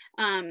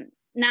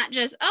 Not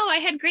just, oh, I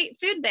had great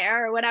food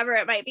there or whatever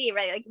it might be,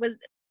 right? Like,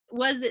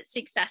 was it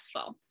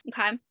successful?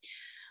 Okay.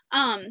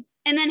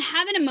 And then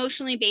have an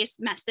emotionally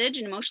based message,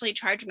 an emotionally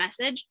charged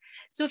message.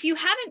 So if you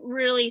haven't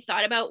really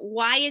thought about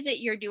why is it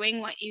you're doing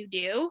what you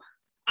do,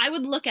 I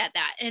would look at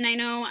that. And I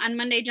know on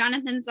Monday,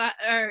 Jonathan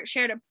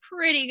shared a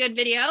pretty good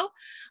video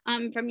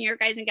from your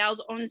guys and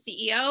gals own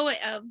CEO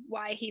of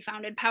why he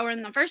founded Powur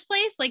in the first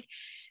place. Like,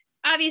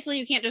 obviously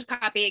you can't just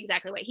copy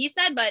exactly what he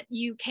said, but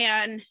you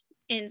can,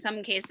 in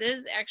some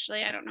cases,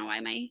 actually, I don't know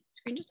why my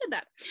screen just did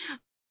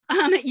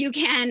that. You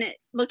can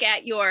look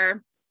at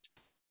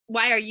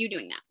why are you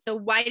doing that? So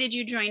why did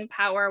you join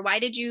Powur? Why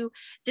did you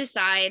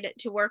decide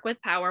to work with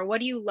Powur?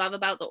 What do you love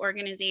about the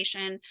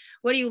organization?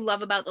 What do you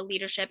love about the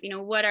leadership? You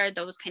know, what are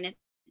those kind of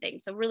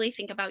things? So really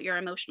think about your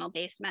emotional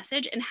based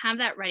message and have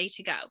that ready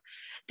to go.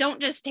 Don't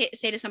just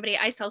say to somebody,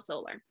 I sell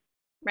solar,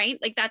 right?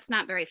 Like that's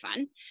not very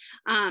fun.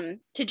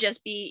 To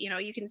just be, you know,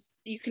 you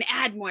can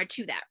add more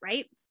to that,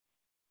 right?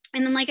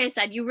 And then, like I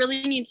said, you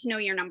really need to know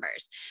your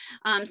numbers.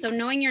 So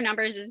knowing your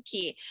numbers is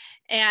key.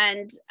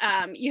 And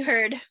you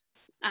heard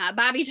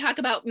Bobby talk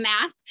about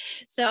math.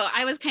 So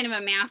I was kind of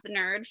a math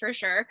nerd for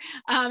sure.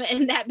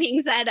 And that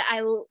being said,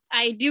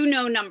 I do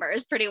know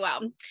numbers pretty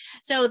well.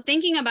 So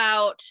thinking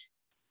about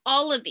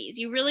all of these,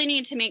 you really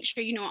need to make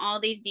sure you know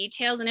all these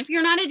details. And if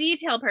you're not a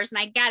detail person,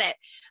 I get it,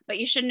 but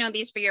you should know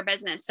these for your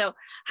business. So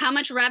how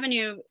much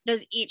revenue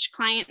does each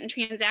client and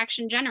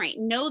transaction generate?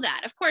 Know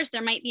that. Of course,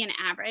 there might be an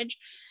average.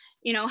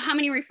 You know, how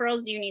many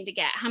referrals do you need to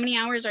get? How many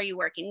hours are you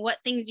working? What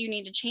things do you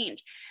need to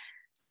change?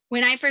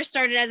 When I first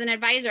started as an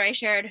advisor, I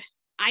shared,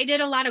 I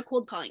did a lot of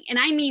cold calling, and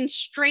I mean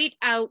straight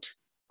out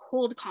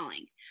cold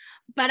calling.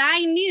 But I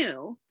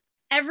knew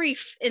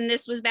and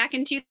this was back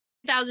in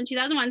 2000,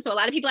 2001. So a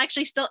lot of people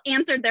actually still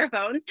answered their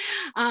phones.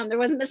 There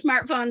wasn't the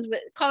smartphones,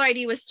 but caller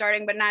ID was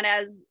starting, but not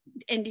as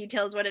in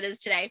detail as what it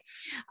is today.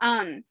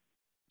 I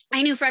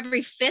knew for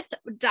every fifth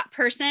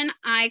person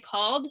I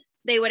called,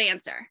 they would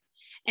answer.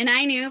 And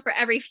I knew for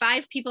every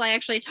 5 people I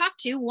actually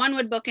talked to, 1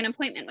 would book an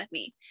appointment with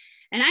me.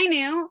 And I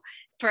knew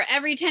for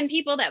every 10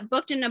 people that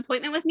booked an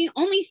appointment with me,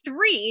 only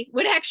 3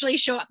 would actually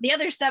show up. The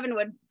other 7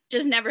 would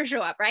just never show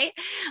up, right?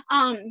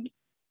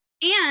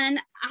 And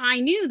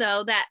I knew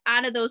though that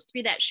out of those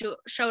 3 that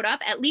showed up,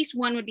 at least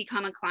 1 would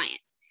become a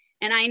client.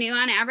 And I knew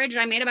on average,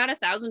 I made about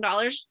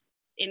 $1,000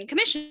 in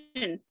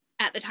commission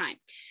at the time.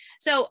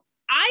 So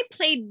I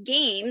played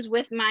games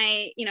with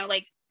my, you know,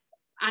 like,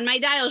 on my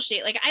dial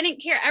sheet. Like I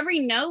didn't care. Every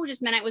no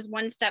just meant I was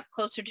one step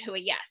closer to a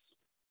yes.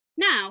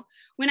 Now,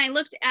 when I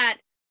looked at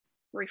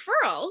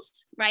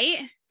referrals,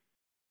 right?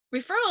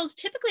 Referrals,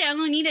 typically I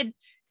only needed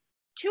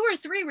 2 or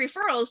 3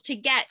 referrals to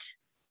get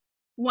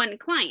one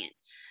client.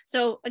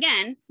 So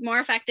again, more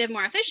effective,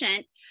 more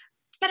efficient,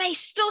 but I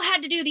still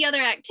had to do the other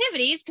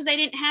activities because I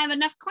didn't have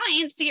enough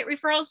clients to get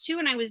referrals to,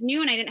 and I was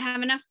new and I didn't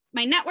have enough,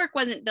 my network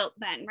wasn't built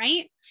then,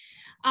 right?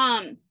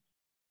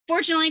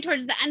 Fortunately,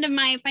 towards the end of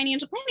my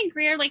financial planning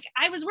career, like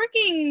I was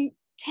working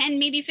 10,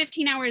 maybe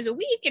 15 hours a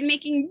week and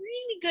making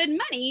really good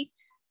money.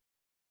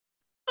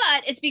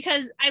 But it's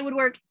because I would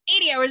work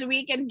 80 hours a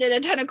week and did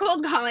a ton of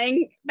cold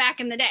calling back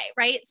in the day,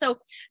 right? So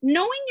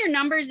knowing your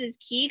numbers is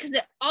key because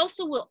it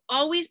also will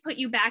always put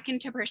you back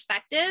into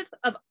perspective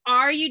of,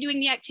 are you doing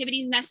the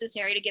activities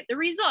necessary to get the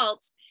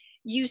results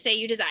you say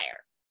you desire,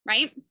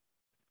 right?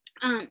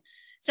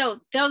 So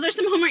those are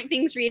some homework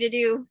things for you to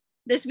do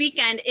this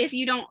weekend if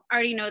you don't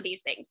already know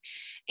these things.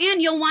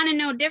 And you'll want to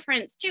know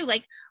difference too.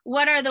 Like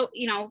what are the,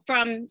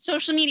 from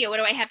social media, what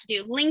do I have to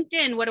do?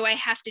 LinkedIn, what do I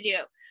have to do?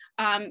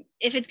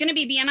 If it's going to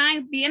be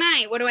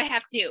BNI, what do I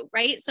have to do?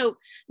 Right. So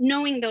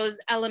knowing those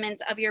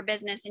elements of your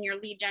business and your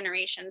lead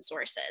generation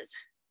sources.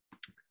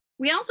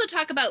 We also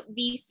talk about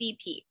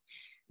VCP,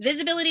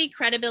 visibility,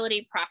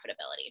 credibility,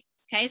 profitability.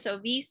 Okay. So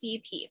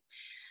VCP.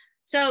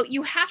 So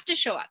you have to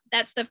show up.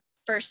 That's the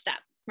first step,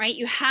 right?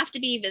 You have to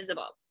be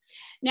visible.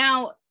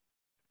 Now,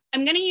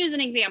 I'm going to use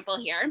an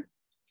example here,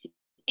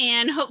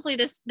 and hopefully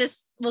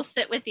this will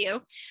sit with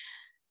you.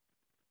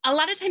 A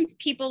lot of times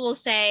people will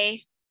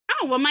say,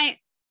 oh, well,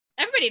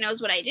 everybody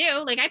knows what I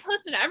do. Like I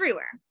post it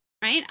everywhere,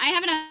 right? I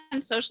have it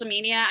on social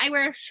media. I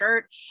wear a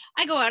shirt.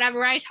 I go out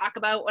everywhere. I talk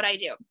about what I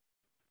do.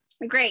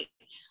 Great.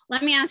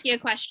 Let me ask you a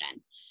question.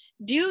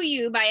 Do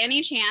you, by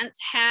any chance,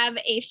 have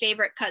a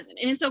favorite cousin?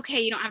 And it's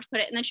okay. You don't have to put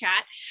it in the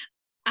chat.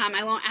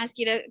 I won't ask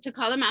you to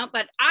call them out,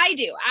 but I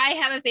do. I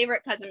have a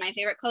favorite cousin, my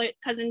favorite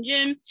cousin,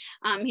 Jim.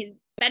 He's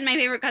been my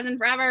favorite cousin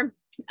forever.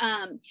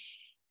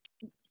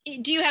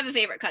 Do you have a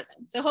favorite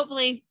cousin? So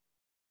hopefully,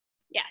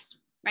 yes,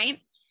 right?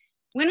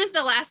 When was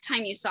the last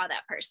time you saw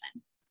that person?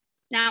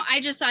 Now,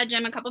 I just saw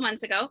Jim a couple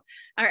months ago,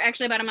 or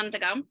actually about a month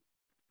ago.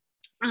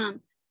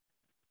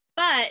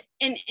 But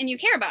you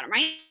care about him,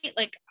 right?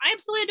 Like I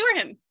absolutely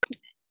adore him.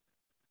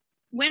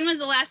 When was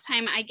the last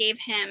time I gave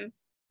him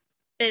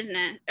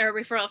business or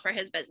referral for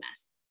his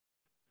business,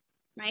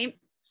 right?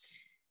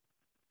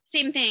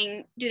 Same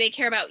thing. Do they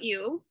care about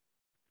you?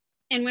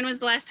 And when was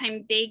the last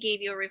time they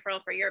gave you a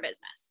referral for your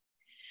business?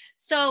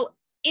 So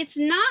it's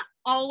not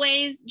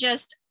always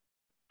just,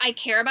 I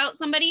care about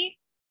somebody.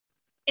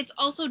 It's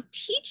also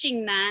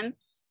teaching them.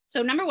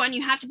 So number one,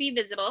 you have to be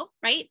visible,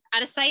 right?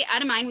 Out of sight,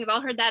 out of mind. We've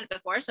all heard that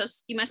before. So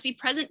you must be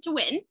present to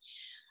win.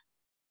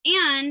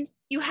 And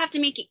you have to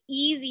make it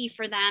easy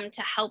for them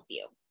to help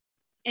you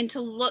and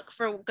to look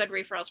for good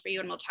referrals for you.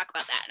 And we'll talk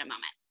about that in a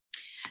moment.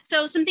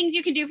 So some things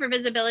you can do for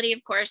visibility,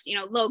 of course,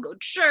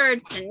 logoed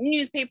shirts and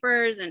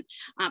newspapers and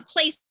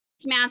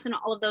placemats and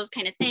all of those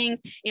kind of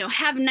things,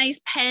 have nice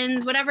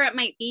pens, whatever it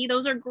might be.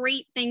 Those are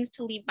great things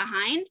to leave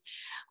behind.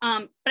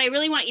 But I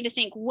really want you to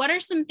think, what are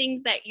some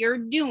things that you're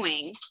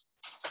doing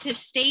to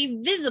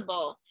stay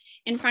visible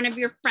in front of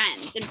your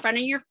friends, in front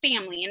of your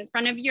family, in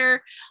front of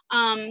your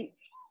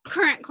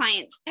current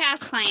clients,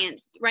 past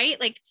clients, right?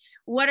 Like,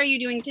 what are you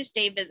doing to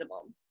stay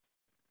visible?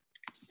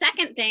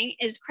 Second thing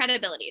is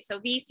credibility. So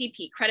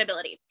VCP,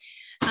 credibility.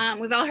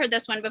 We've all heard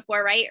this one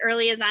before, right?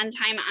 Early is on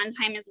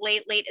time is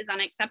late is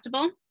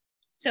unacceptable.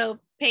 So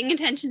paying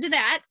attention to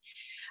that.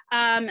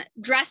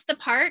 Dress the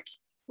part,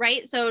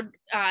 right? So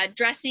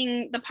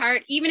dressing the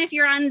part, even if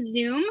you're on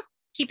Zoom,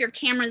 keep your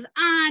cameras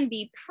on,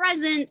 be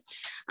present.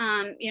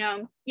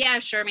 Yeah,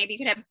 sure, maybe you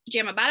could have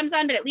pajama bottoms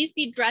on, but at least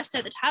be dressed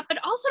at the top, but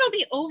also don't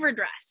be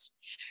overdressed,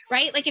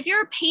 right? Like if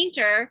you're a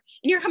painter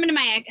and you're coming to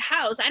my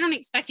house, I don't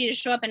expect you to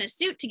show up in a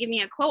suit to give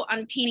me a quote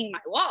on painting my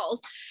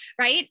walls,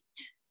 right?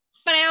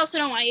 But I also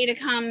don't want you to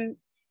come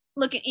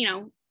looking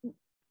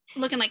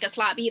like a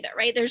slob either,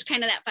 right? There's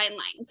kind of that fine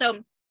line.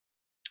 So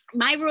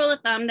my rule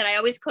of thumb that I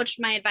always coach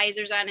my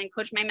advisors on and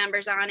coach my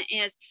members on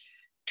is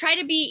try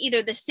to be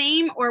either the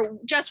same or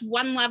just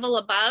one level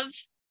above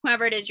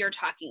whoever it is you're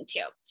talking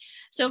to.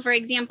 So for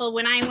example,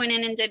 when I went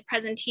in and did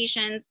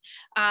presentations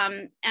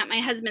at my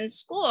husband's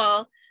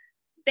school,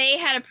 they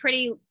had a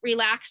pretty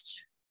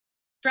relaxed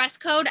dress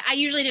code. I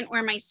usually didn't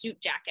wear my suit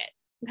jacket.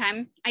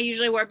 Okay. I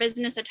usually wore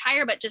business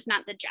attire, but just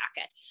not the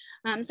jacket.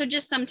 So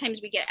just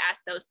sometimes we get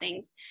asked those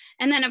things.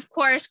 And then of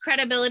course,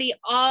 credibility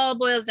all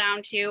boils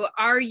down to,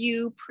 are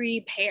you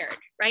prepared,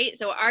 right?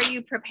 So are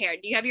you prepared?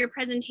 Do you have your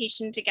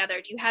presentation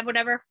together? Do you have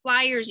whatever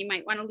flyers you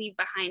might want to leave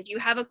behind? Do you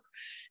have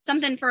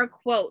something for a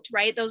quote,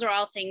 right? Those are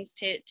all things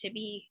to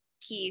be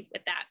key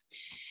with that.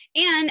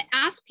 And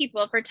ask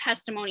people for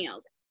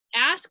testimonials.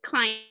 Ask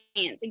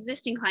clients,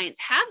 existing clients,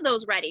 have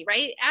those ready,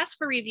 right? Ask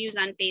for reviews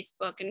on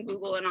Facebook and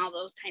Google and all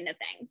those kind of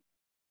things.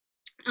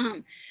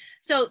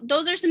 So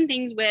those are some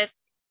things with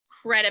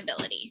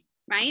credibility,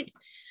 right?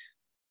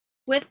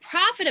 With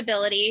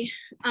profitability,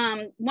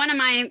 one of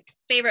my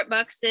favorite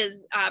books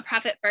is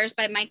Profit First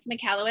by Mike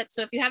Michalowicz.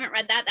 So if you haven't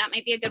read that, that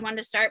might be a good one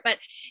to start. But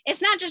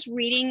it's not just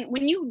reading.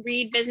 When you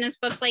read business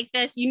books like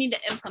this, you need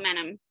to implement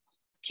them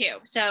too.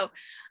 So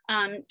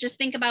just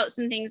think about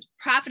some things.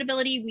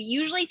 Profitability, we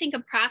usually think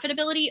of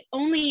profitability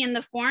only in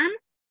the form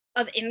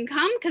of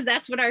income, because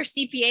that's what our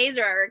CPAs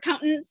or our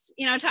accountants,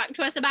 talk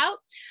to us about.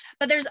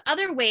 But there's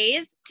other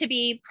ways to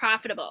be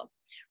profitable,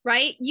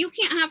 right? You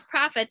can't have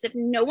profits if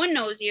no one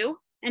knows you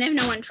and if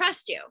no one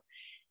trusts you.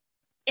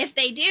 If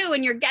they do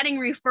and you're getting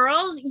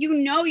referrals,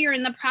 you're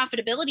in the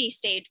profitability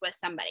stage with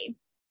somebody.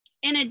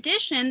 In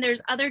addition,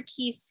 there's other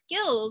key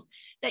skills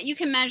that you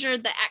can measure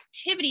the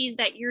activities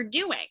that you're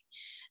doing.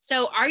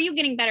 So are you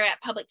getting better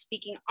at public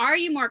speaking? Are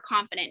you more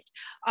confident?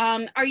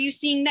 Are you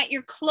seeing that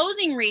your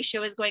closing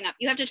ratio is going up?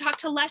 You have to talk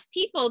to less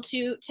people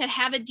to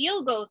have a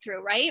deal go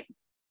through, right?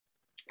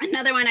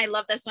 Another one, I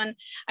love this one.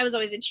 I was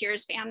always a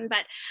Cheers fan,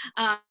 but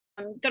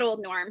good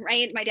old Norm,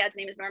 right? My dad's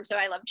name is Norm, so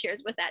I love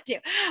Cheers with that too.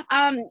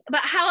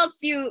 But how else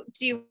do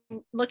you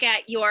look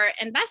at your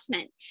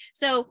investment?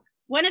 So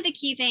one of the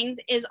key things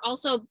is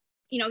also,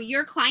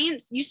 your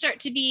clients, you start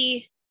to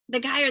be the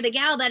guy or the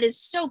gal that is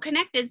so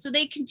connected. So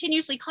they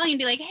continuously call you and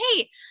be like,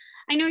 hey,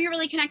 I know you're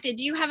really connected.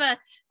 Do you have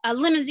a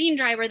limousine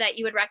driver that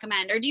you would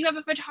recommend? Or do you have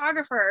a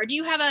photographer? Or do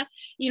you have a,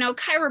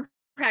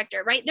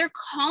 chiropractor, right? They're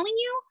calling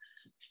you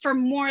for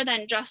more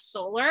than just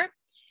solar.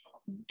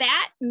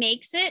 That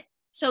makes it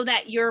so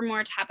that you're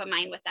more top of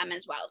mind with them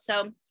as well.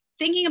 So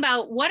thinking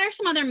about what are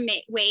some other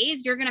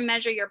ways you're going to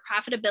measure your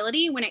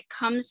profitability when it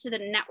comes to the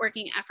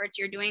networking efforts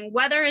you're doing,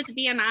 whether it's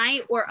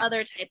BNI or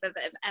other type of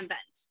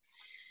events.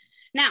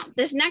 Now,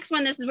 this next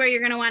one, this is where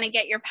you're going to want to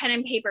get your pen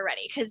and paper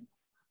ready, because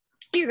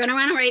you're going to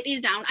want to write these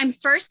down. I'm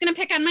first going to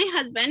pick on my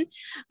husband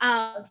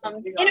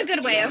in a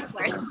good way, of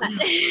course.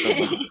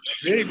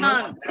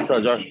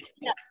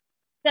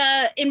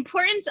 The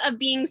importance of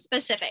being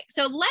specific.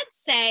 So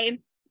let's say,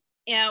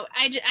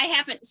 I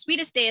happen,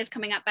 Sweetest Day is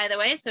coming up, by the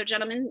way. So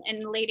gentlemen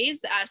and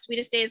ladies,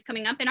 Sweetest Day is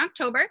coming up in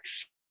October.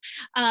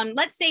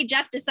 Let's say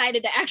Jeff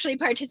decided to actually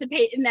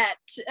participate in that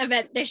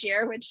event this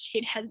year, which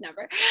he has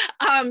never.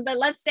 But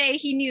let's say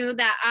he knew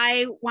that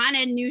I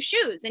wanted new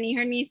shoes and he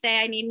heard me say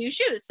I need new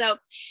shoes. So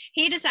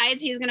he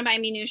decides he's going to buy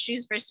me new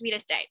shoes for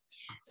Sweetest Day.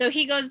 So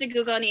he goes to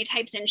Google and he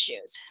types in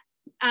shoes.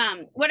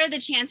 What are the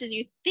chances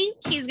you think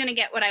he's going to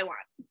get what I want?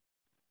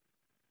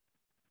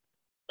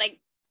 Like,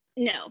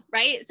 no,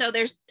 right? So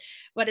there's,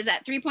 what is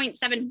that,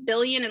 3.7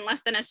 billion in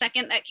less than a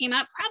second that came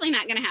up? Probably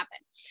not going to happen.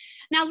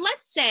 Now,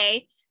 let's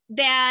say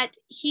that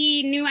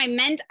he knew I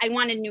meant I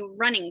wanted new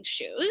running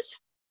shoes,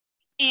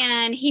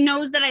 and he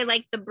knows that I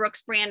like the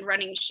Brooks brand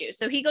running shoes.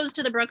 So he goes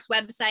to the Brooks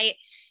website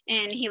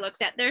and he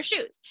looks at their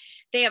shoes.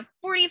 They have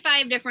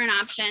 45 different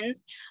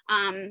options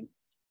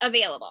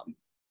available.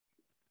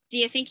 Do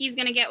you think he's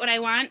going to get what I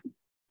want?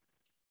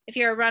 If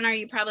you're a runner,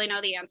 you probably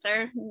know the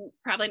answer.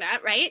 Probably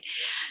not, right?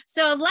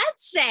 So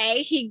let's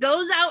say he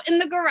goes out in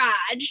the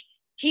garage,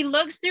 he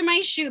looks through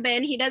my shoe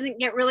bin. He doesn't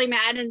get really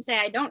mad and say,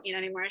 I don't need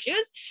any more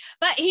shoes,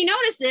 but he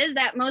notices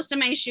that most of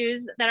my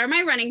shoes that are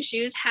my running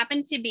shoes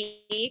happen to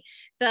be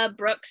the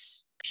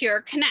Brooks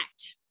Pure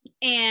Connect.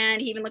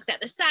 And he even looks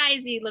at the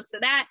size, he looks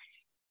at that.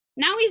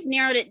 Now he's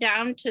narrowed it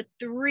down to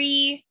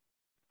 3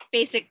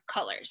 basic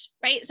colors,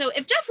 right? So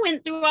if Jeff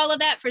went through all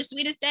of that for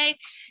Sweetest Day,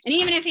 and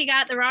even if he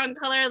got the wrong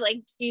color,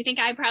 like, do you think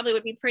I probably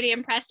would be pretty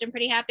impressed and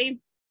pretty happy?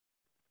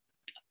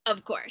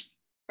 Of course,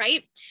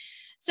 right?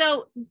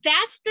 So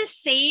that's the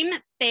same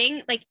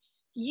thing. Like,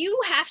 you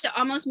have to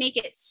almost make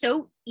it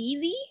so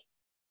easy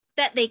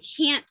that they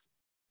can't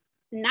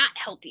not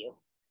help you,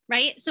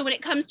 right? So when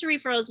it comes to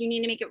referrals, you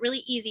need to make it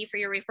really easy for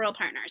your referral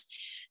partners.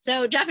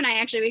 So Jeff and I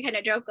actually, we kind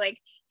of joke, like,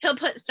 he'll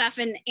put stuff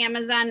in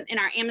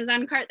our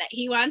Amazon cart that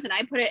he wants, and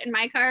I put it in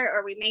my cart,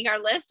 or we make our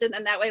list, and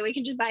then that way we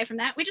can just buy from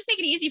that. We just make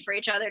it easy for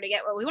each other to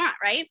get what we want,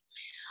 right?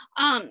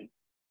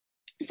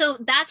 So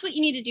that's what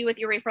you need to do with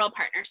your referral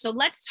partner. So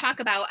let's talk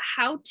about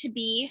how to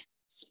be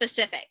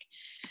specific.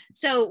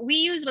 So we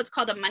use what's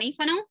called a money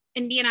funnel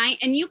in BNI,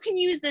 and you can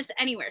use this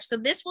anywhere. So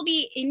this will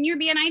be in your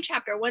BNI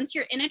chapter. Once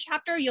you're in a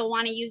chapter, you'll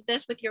want to use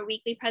this with your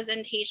weekly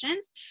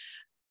presentations.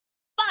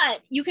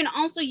 But you can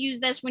also use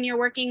this when you're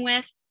working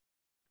with,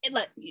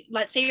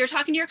 let's say you're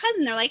talking to your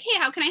cousin. They're like, hey,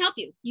 how can I help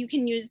you? You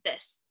can use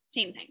this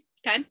same thing.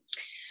 Okay.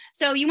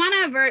 So you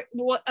want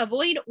to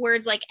avoid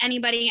words like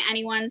anybody,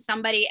 anyone,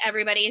 somebody,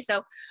 everybody.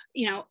 So,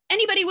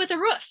 anybody with a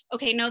roof.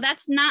 Okay, no,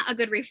 that's not a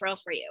good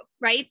referral for you,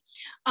 right?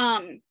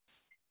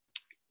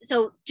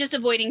 So just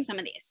avoiding some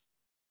of these.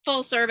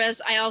 Full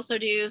service, I also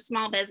do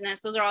small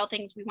business. Those are all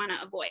things we want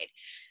to avoid.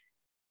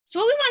 So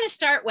what we want to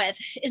start with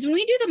is when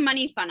we do the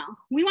money funnel,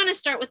 we want to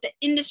start with the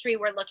industry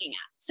we're looking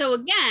at. So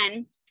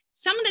again,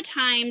 some of the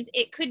times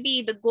it could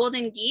be the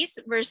golden geese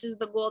versus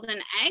the golden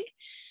egg.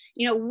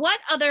 What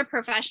other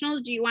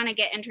professionals do you want to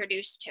get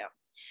introduced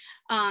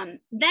to?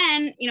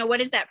 Then,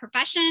 what is that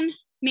profession?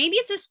 Maybe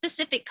it's a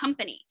specific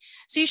company.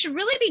 So you should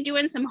really be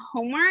doing some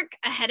homework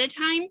ahead of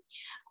time.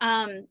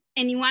 And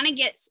you want to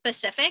get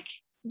specific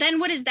then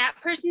what is that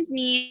person's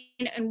need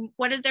and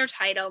what is their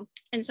title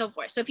and so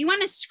forth. So if you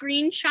want to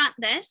screenshot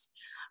this,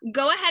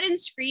 go ahead and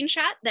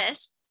screenshot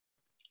this.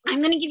 I'm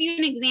going to give you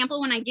an example.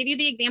 When I give you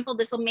the example,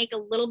 this will make a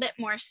little bit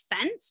more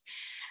sense.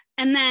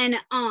 And then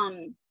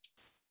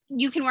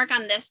you can work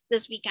on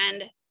this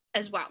weekend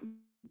as well.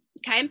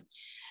 Okay.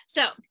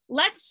 So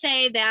let's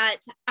say that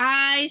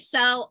I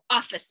sell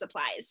office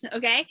supplies.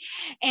 Okay.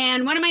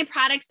 And one of my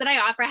products that I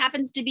offer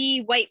happens to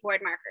be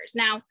whiteboard markers.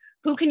 Now,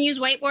 who can use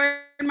whiteboard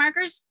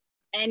markers?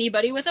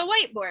 Anybody with a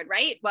whiteboard,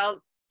 right?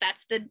 Well,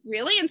 that's the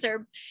real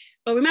answer.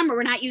 But remember,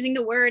 we're not using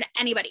the word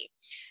anybody.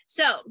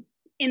 So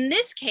in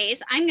this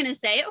case, I'm going to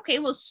say, okay,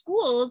 well,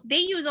 schools, they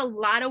use a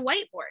lot of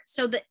whiteboards.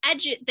 So the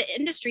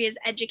industry is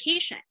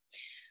education.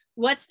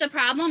 What's the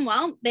problem?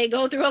 Well, they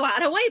go through a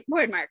lot of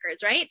whiteboard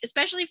markers, right?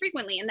 Especially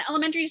frequently in the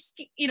elementary,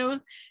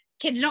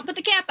 kids don't put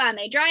the cap on,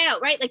 they dry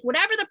out, right? Like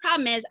whatever the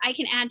problem is, I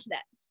can add to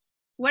that.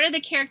 What are the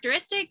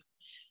characteristics?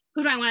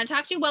 Who do I want to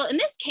talk to? Well, in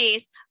this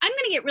case, I'm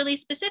going to get really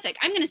specific.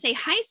 I'm going to say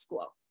high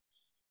school.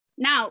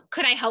 Now,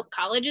 could I help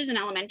colleges and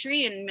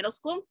elementary and middle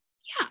school?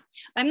 Yeah,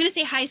 but I'm going to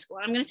say high school.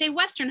 I'm going to say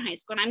Western high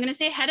school. And I'm going to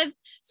say head of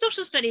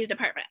social studies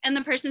department. And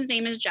the person's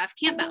name is Jeff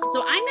Campbell.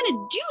 So I'm going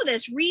to do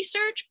this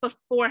research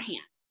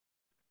beforehand.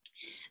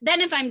 Then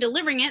if I'm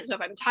delivering it, so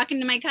if I'm talking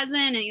to my cousin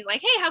and he's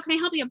like, hey, how can I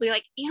help you? I'll be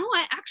like, you know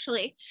what,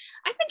 actually,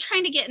 I've been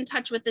trying to get in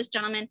touch with this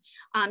gentleman,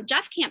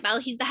 Jeff Campbell.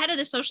 He's the head of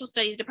the social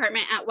studies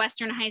department at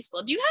Western High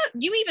School. Do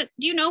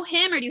you know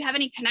him, or do you have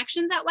any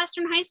connections at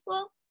Western High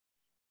School?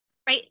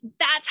 Right?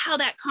 That's how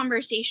that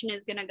conversation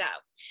is going to go.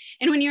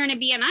 And when you're in a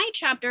BNI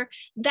chapter,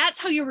 that's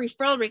how your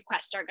referral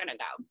requests are going to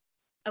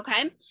go.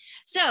 Okay.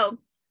 So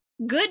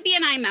good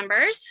BNI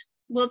members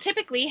will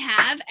typically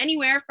have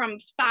anywhere from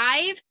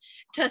 5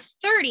 to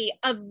 30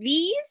 of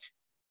these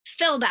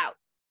filled out.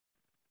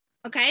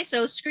 Okay,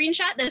 so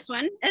screenshot this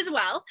one as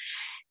well.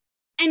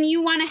 And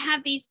you want to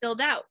have these filled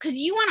out because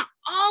you want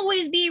to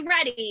always be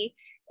ready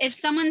if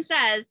someone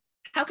says,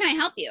 how can I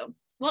help you?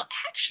 Well,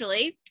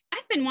 actually,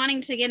 I've been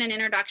wanting to get an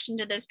introduction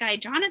to this guy,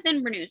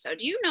 Jonathan Bernuso.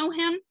 Do you know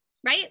him?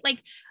 Right?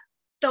 Like,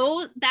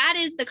 though, that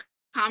is the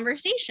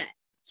conversation.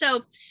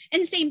 So,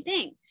 and same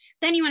thing.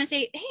 Then you want to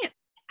say, hey,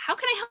 how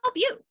can I help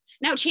you?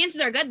 Now, chances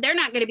are good, they're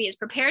not going to be as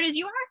prepared as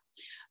you are,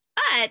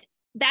 but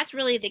that's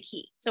really the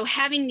key. So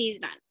having these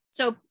done.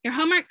 So your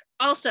homework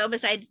also,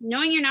 besides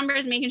knowing your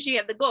numbers, making sure you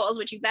have the goals,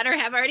 which you better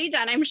have already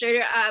done, I'm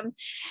sure.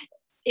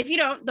 If you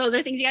don't, those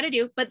are things you got to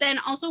do, but then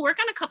also work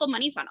on a couple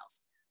money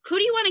funnels. Who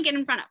do you want to get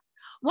in front of?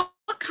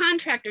 What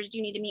contractors do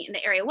you need to meet in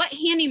the area? What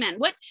handymen?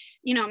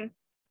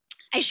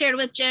 I shared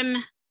with Jim,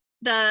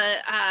 the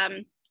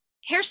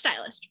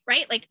hairstylist,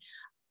 right? Like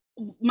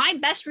my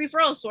best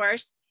referral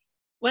source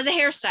was a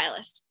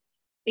hairstylist,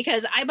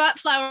 because I bought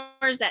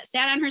flowers that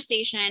sat on her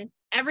station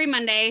every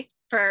Monday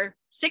for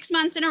 6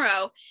 months in a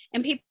row.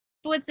 And people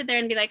would sit there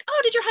and be like,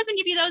 oh, did your husband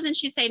give you those? And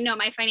she'd say, no,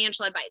 my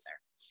financial advisor.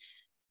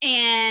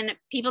 And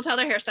people tell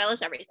their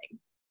hairstylist everything.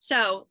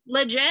 So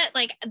legit,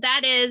 like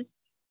that is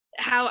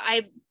how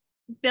I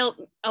built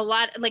a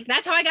lot. Like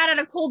that's how I got out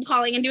of cold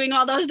calling and doing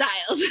all those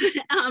dials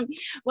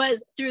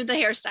was through the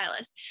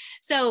hairstylist.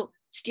 So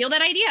steal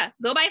that idea,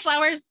 go buy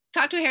flowers,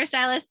 talk to a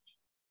hairstylist,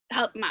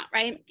 help them out,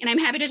 right? And I'm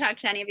happy to talk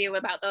to any of you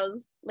about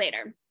those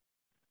later.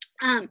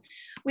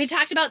 We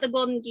talked about the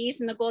golden geese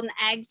and the golden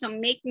eggs, so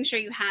making sure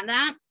you have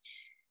that.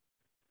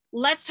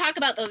 Let's talk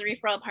about those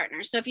referral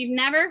partners. So if you've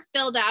never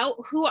filled out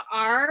who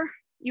are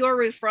your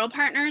referral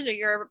partners or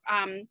your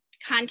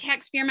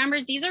contact sphere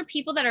members, these are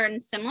people that are in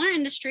similar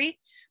industry,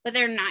 but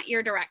they're not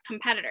your direct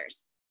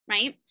competitors,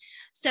 right?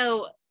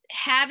 So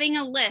having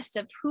a list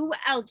of who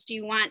else do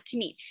you want to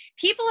meet.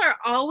 People are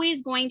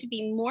always going to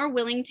be more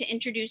willing to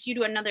introduce you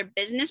to another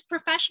business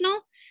professional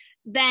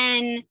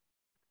than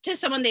to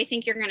someone they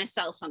think you're going to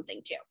sell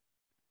something to.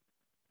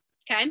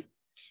 Okay.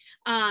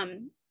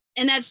 And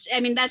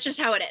that's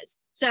just how it is.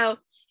 So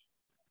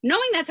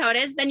knowing that's how it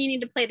is, then you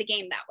need to play the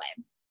game that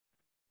way.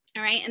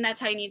 All right. And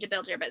that's how you need to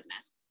build your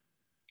business.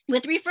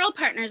 With referral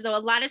partners, though, a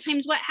lot of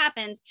times what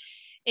happens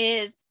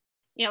is,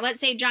 let's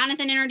say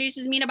Jonathan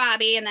introduces me to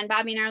Bobby, and then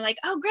Bobby and I are like,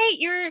 oh,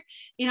 great.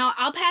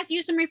 I'll pass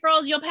you some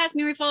referrals. You'll pass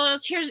me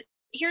referrals.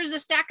 Here's a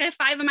stack of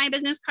 5 of my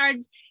business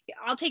cards.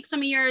 I'll take some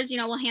of yours,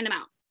 we'll hand them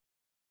out.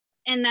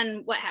 And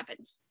then what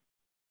happens?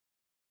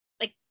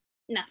 Like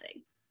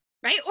nothing,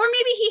 right? Or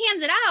maybe he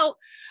hands it out,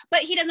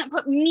 but he doesn't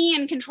put me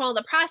in control of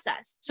the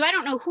process. So I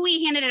don't know who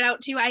he handed it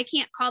out to. I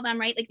can't call them,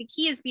 right? Like the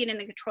key is being in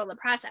the control of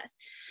the process.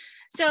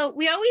 So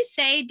we always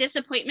say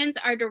disappointments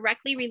are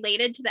directly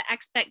related to the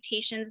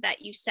expectations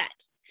that you set,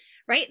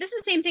 right? This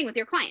is the same thing with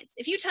your clients.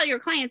 If you tell your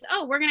clients,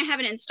 oh, we're going to have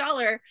an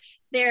installer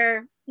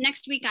there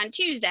next week on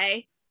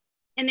Tuesday,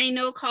 and they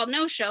no call,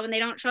 no show, and they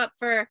don't show up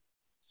for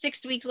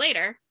 6 weeks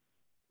later,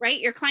 right?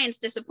 Your client's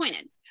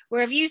disappointed.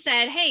 Where if you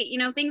said, hey,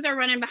 things are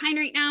running behind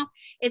right now,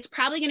 it's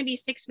probably going to be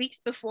 6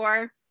 weeks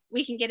before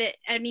we can get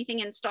anything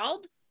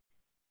installed.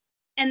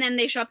 And then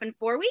they show up in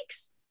 4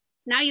 weeks.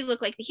 Now you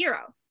look like the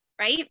hero,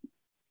 right?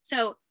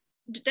 So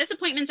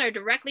disappointments are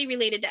directly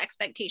related to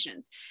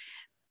expectations.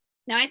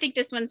 Now I think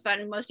this one's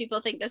fun. Most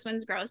people think this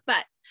one's gross,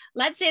 but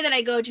let's say that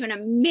I go to an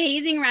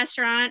amazing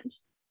restaurant.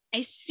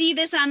 I see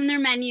this on their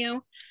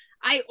menu.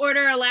 I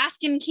order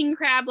Alaskan king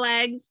crab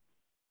legs.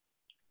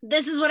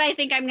 This is what I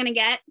think I'm going to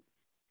get.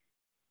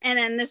 And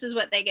then this is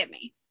what they give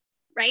me,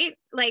 right?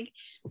 Like,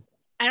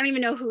 I don't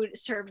even know who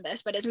served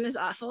this, but isn't this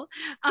awful?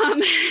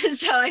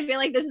 So I feel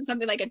like this is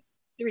something like a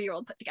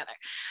 3-year-old put together.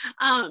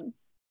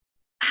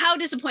 How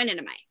disappointed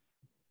am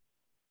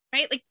I?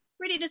 Right? Like,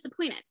 pretty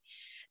disappointed.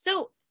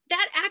 So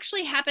that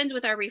actually happens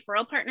with our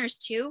referral partners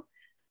too,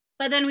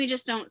 but then we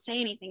just don't say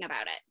anything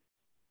about it.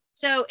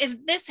 So if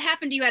this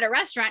happened to you at a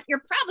restaurant,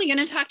 you're probably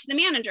going to talk to the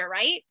manager,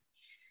 right?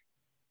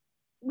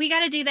 We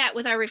got to do that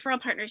with our referral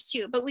partners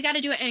too, but we got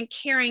to do it in a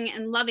caring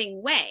and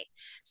loving way.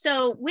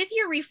 So with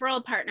your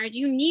referral partners,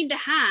 you need to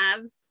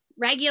have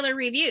regular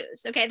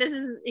reviews. Okay. This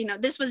is,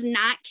 this was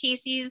not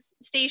Casey's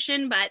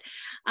station, but,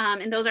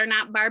 and those are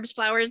not Barb's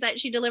flowers that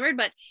she delivered,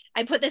 but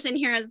I put this in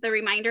here as the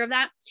reminder of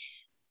that.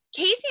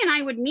 Casey and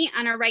I would meet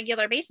on a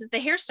regular basis, the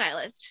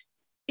hairstylist,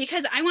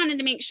 because I wanted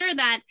to make sure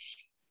that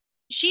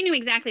she knew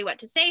exactly what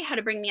to say, how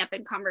to bring me up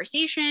in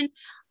conversation.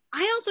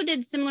 I also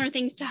did similar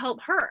things to help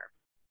her,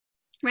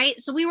 right?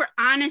 So we were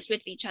honest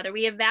with each other.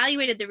 We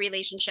evaluated the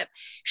relationship.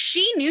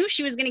 She knew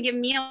she was going to give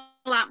me a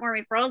lot more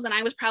referrals than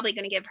I was probably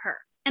going to give her.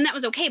 And that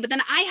was okay. But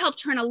then I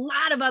helped her in a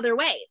lot of other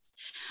ways.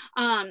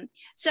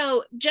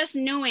 So just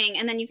knowing,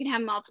 and then you can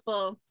have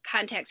multiple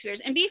contact spheres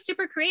and be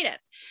super creative.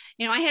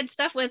 I had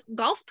stuff with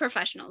golf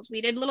professionals.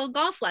 We did little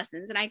golf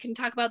lessons, and I can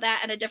talk about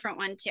that at a different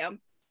one too.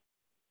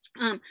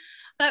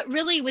 But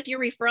really with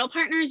your referral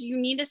partners, you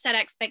need to set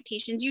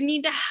expectations. You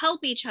need to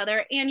help each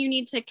other, and you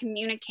need to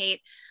communicate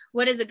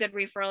what is a good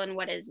referral and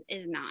what is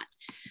not.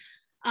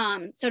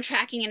 So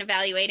tracking and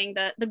evaluating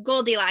the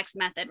Goldilocks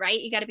method, right?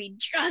 You got to be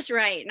just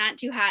right, not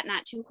too hot,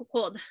 not too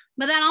cold.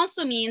 But that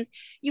also means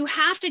you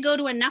have to go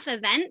to enough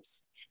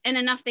events and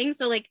enough things.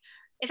 So like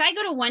if I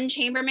go to one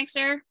chamber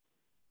mixer,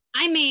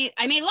 I may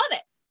love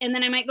it. And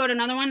then I might go to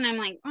another one and I'm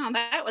like, oh,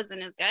 that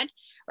wasn't as good,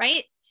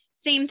 right?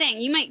 Same thing.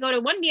 You might go to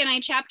one BNI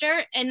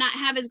chapter and not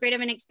have as great of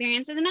an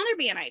experience as another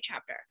BNI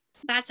chapter.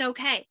 That's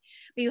okay.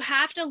 But you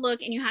have to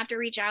look and you have to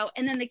reach out.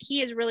 And then the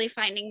key is really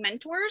finding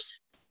mentors.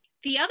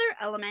 The other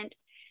element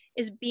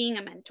is being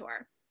a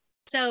mentor.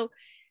 So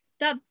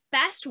the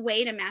best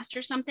way to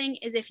master something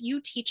is if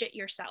you teach it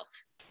yourself.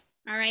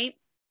 All right.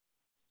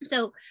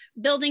 So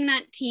building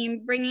that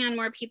team, bringing on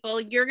more people,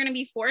 you're going to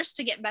be forced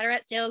to get better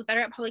at sales,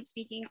 better at public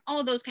speaking, all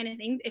of those kind of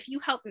things if you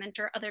help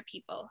mentor other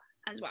people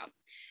as well.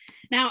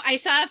 Now, I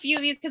saw a few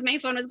of you, because my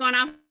phone was going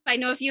off. I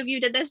know a few of you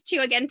did this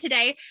too again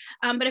today.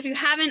 But if you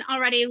haven't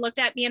already looked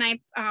at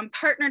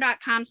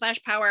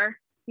bnipartner.com/Powur,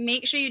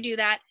 make sure you do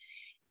that.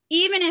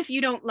 Even if you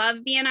don't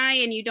love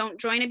BNI and you don't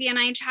join a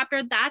BNI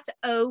chapter, that's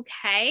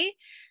okay,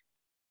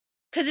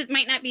 because it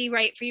might not be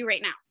right for you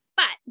right now.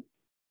 But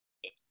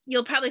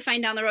you'll probably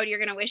find down the road you're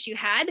going to wish you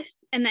had,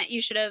 and that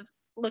you should have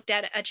looked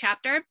at a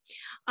chapter.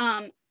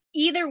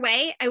 Either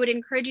way, I would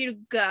encourage you to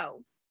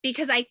go,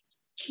 because I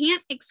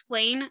can't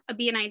explain a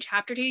BNI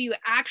chapter to you. You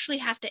actually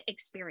have to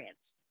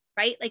experience,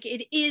 right? Like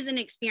it is an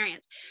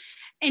experience.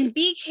 And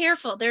be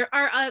careful. There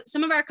are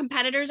some of our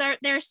competitors out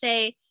there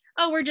say,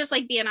 oh, we're just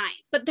like BNI,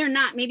 but they're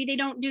not. Maybe they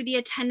don't do the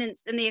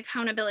attendance and the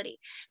accountability.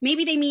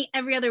 Maybe they meet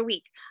every other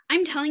week.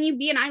 I'm telling you,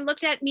 BNI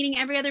looked at meeting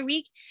every other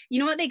week. You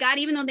know what they got?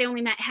 Even though they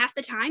only met half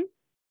the time,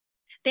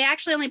 they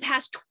actually only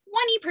passed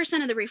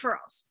 20% of the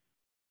referrals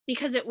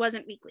because it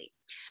wasn't weekly.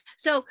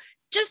 So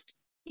just,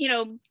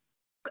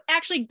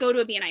 actually go to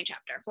a BNI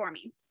chapter for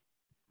me.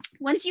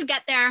 Once you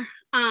get there,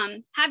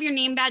 have your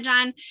name badge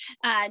on.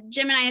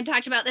 Jim and I had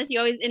talked about this.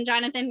 And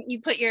Jonathan,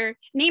 you put your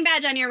name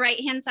badge on your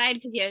right-hand side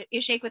because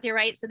you shake with your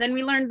right. So then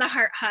we learned the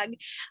heart hug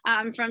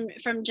from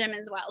Jim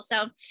as well.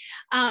 So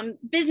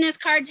business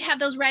cards, have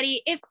those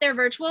ready. If they're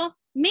virtual,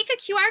 make a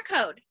QR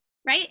code,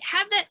 right?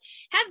 Have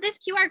this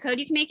QR code.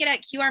 You can make it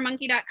at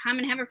qrmonkey.com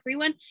and have a free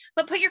one,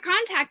 but put your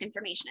contact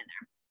information in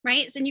there,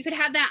 right? So you could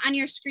have that on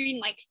your screen,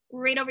 like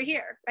right over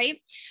here,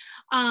 right?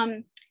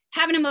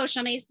 Have an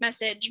emotional based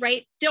message,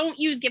 right? Don't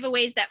use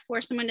giveaways that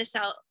force someone to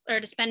sell or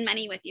to spend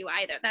money with you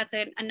either. That's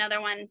another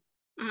one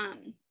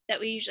that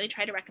we usually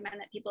try to recommend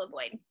that people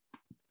avoid.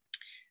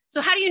 So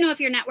how do you know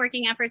if your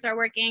networking efforts are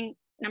working?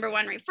 Number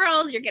one,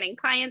 referrals, you're getting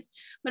clients,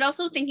 but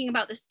also thinking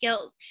about the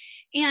skills.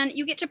 And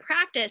you get to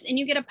practice, and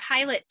you get a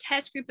pilot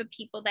test group of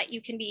people that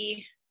you can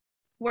be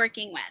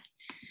working with.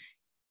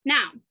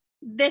 Now,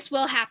 this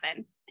will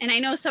happen. And I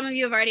know some of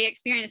you have already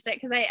experienced it,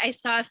 because I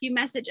saw a few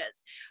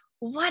messages.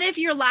 What if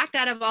you're locked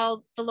out of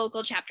all the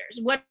local chapters?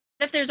 What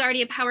if there's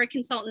already a Powur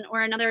consultant or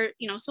another,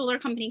 solar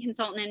company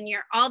consultant in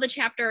all the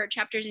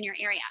chapters in your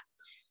area?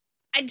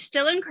 I'd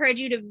still encourage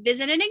you to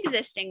visit an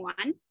existing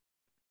one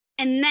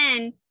and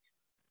then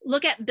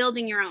look at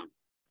building your own.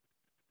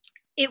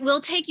 It will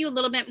take you a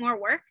little bit more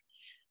work,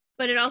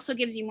 but it also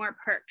gives you more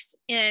perks.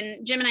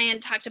 And Jim and I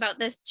had talked about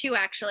this too,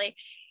 actually.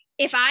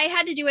 If I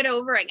had to do it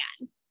over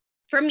again,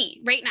 for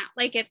me right now,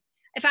 like if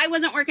I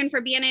wasn't working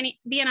for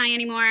BNI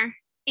anymore,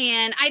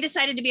 and I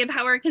decided to be a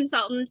Powur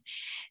consultant,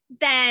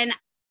 then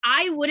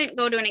I wouldn't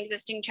go to an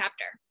existing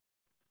chapter.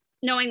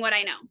 knowing what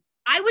I know.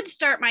 I would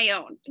start my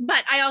own,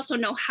 but I also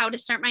know how to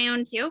start my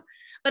own too.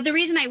 But the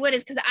reason I would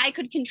is because I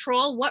could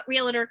control what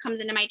realtor comes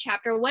into my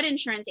chapter, what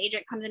insurance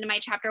agent comes into my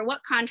chapter,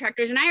 what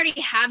contractors, and I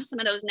already have some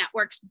of those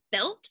networks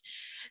built.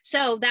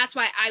 So that's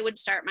why I would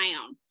start my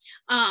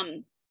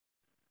own.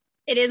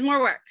 It is more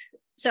work.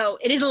 So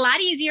it is a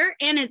lot easier,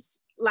 and it's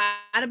a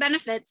lot of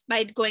benefits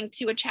by going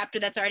to a chapter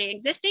that's already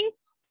existing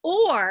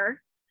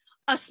or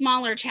a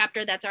smaller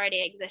chapter that's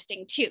already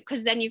existing too,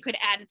 because then you could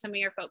add some of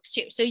your folks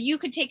too. So you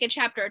could take a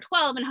chapter of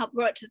 12 and help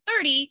grow it to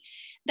 30.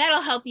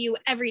 That'll help you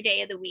every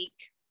day of the week,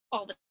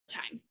 all the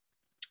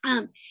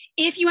time.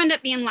 If you end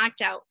up being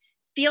locked out,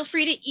 feel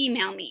free to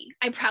email me.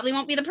 I probably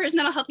won't be the person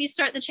that'll help you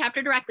start the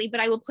chapter directly, but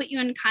I will put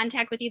you in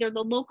contact with either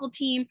the local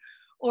team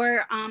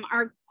or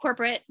our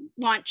corporate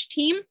launch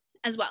team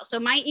as well. So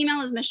my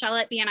email is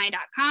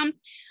michelle@bni.com.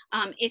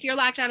 If you're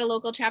locked out of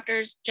local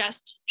chapters,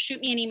 just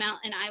shoot me an email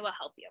and I will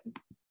help you.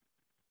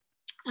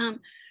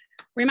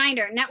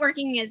 Reminder,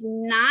 networking is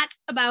not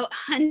about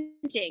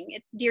hunting.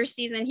 It's deer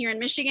season here in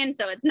Michigan,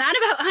 so it's not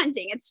about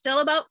hunting. It's still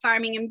about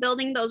farming and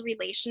building those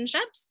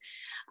relationships.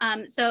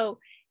 So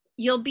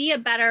you'll be a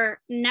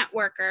better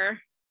networker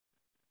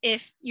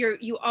if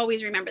you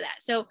always remember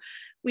that. So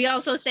we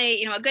also say,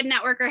 you know, a good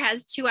networker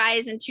has 2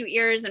 eyes and 2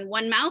 ears and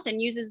 1 mouth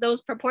and uses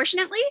those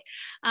proportionately.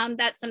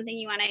 That's something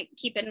you want to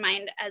keep in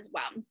mind as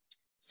well.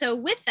 So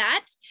with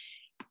that,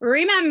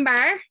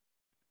 remember,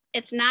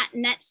 it's not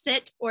net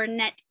sit or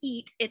net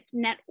eat, it's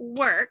net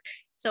work.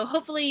 So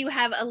hopefully you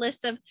have a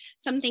list of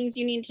some things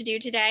you need to do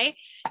today.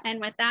 And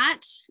with that,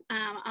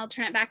 I'll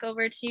turn it back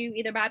over to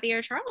either Bobby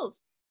or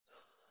Charles.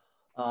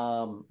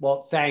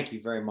 Well, thank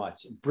you very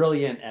much.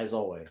 Brilliant as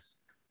always.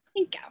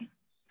 Thank you.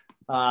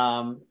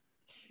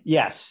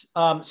 Yes.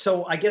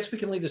 So I guess we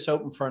can leave this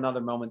open for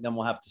another moment, then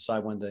we'll have to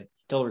decide when to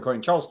kill the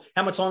recording. Charles,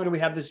 how much longer do we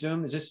have this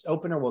Zoom? Is this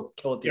open or we'll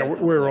kill it? Yeah,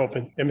 we're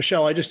open. And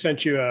Michelle, I just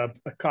sent you a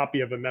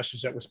copy of a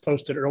message that was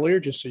posted earlier,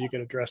 just so you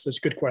can address this.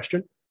 Good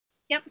question.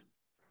 Yep.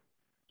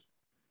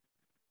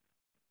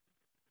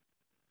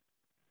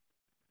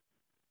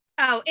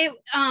 Oh,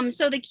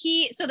 so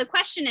the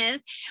question is,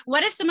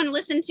 what if someone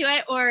listened to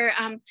it, or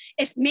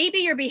if maybe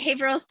your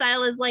behavioral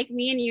style is like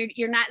me and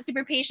you're not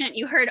super patient,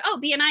 you heard, oh,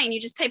 BNI, and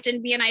you just typed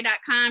in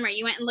BNI.com, or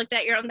you went and looked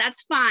at your own,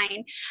 that's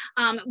fine.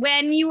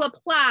 When you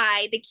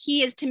apply, the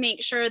key is to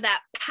make sure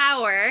that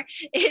Powur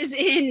is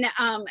in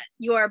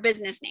your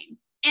business name.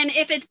 And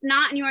if it's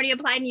not, and you already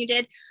applied and you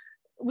did,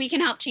 we can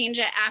help change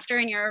it after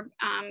in your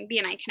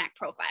BNI Connect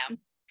profile.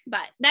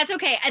 But that's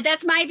okay.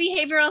 That's my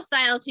behavioral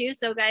style too.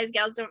 So guys,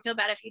 gals, don't feel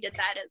bad if you did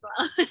that as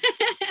well.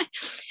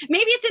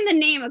 Maybe it's in the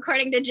name,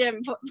 according to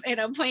Jim, you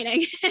know,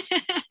 pointing.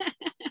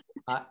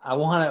 I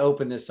want to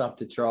open this up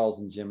to Charles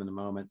and Jim in a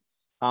moment.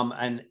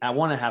 And I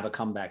want to have a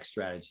comeback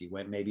strategy.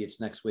 When maybe it's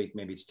next week,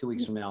 maybe it's 2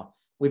 weeks from now.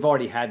 We've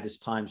already had this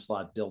time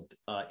slot built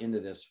into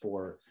this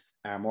for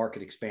our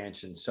market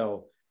expansion.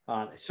 So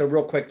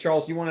real quick,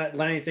 Charles, you want to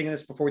learn anything in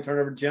this before we turn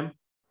it over to Jim?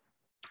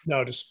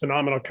 No, just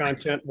phenomenal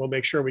content. We'll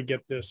make sure we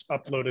get this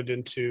uploaded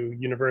into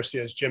University,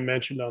 as Jim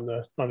mentioned, on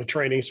the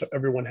training, so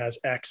everyone has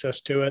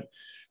access to it.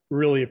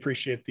 Really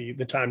appreciate the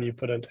time you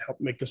put in to help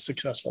make this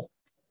successful.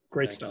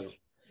 Great stuff. You.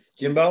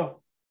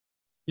 Jimbo?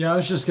 Yeah, I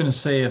was just going to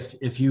say,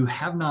 if you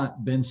have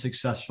not been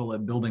successful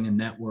at building a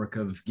network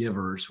of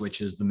givers,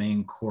 which is the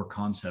main core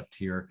concept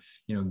here,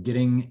 you know,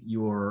 getting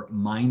your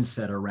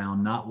mindset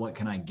around not what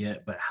can I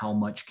get, but how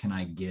much can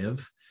I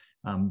give?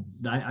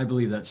 I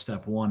believe that's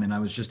step one. And I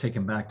was just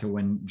taken back to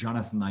when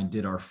Jonathan and I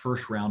did our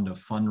first round of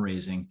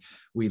fundraising.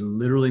 We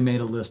literally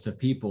made a list of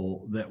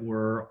people that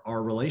were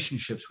our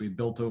relationships we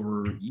built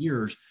over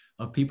years,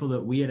 of people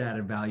that we had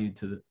added value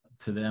to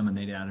them and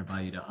they'd added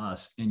value to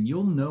us. And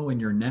you'll know in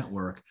your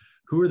network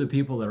who are the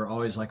people that are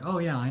always like, oh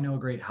yeah, I know a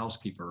great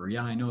housekeeper, or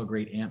yeah, I know a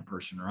great aunt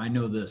person, or I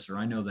know this, or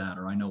I know that,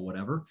 or I know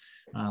whatever.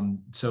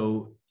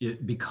 So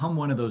become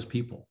one of those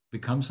people.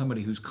 Become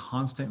somebody who's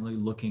constantly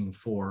looking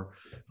for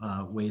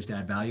ways to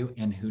add value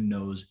and who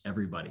knows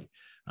everybody.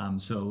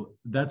 So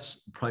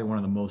that's probably one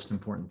of the most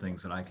important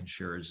things that I can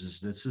share is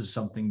this is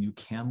something you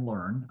can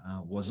learn.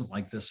 Wasn't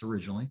like this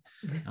originally.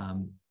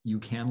 You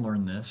can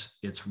learn this.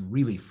 It's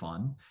really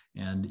fun,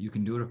 and you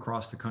can do it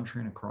across the country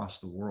and across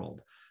the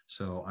world.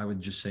 So I would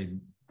just say,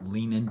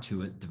 lean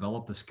into it,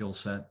 develop the skill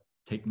set,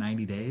 take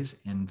 90 days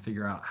and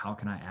figure out how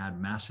can I add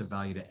massive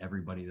value to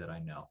everybody that I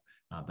know.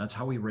 That's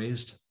how we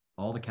raised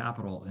all the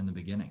capital in the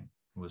beginning,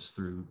 was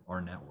through our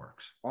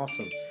networks.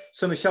 Awesome.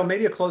 So Michelle,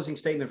 maybe a closing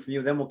statement from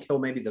you, then we'll kill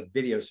maybe the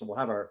video. So we'll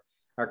have our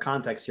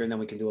context here, and then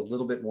we can do a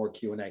little bit more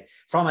Q&A.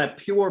 From a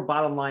pure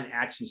bottom line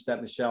action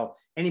step, Michelle,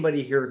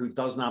 anybody here who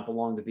does not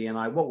belong to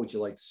BNI, what would you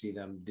like to see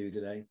them do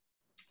today?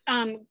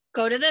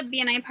 Go to the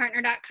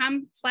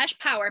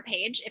bnipartner.com/Powur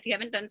page if you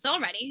haven't done so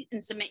already,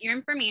 and submit your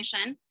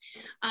information.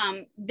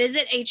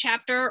 Visit a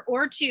chapter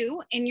or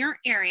two in your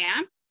area.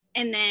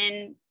 and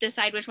then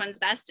decide which one's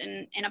best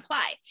and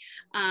apply.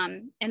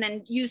 And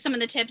then use some of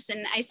the tips.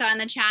 And I saw in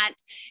the chat,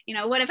 you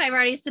know, what if I've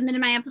already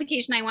submitted my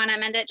application, I want to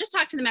amend it? Just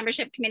talk to the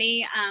membership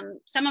committee.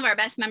 Some of our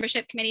best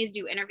membership committees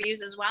do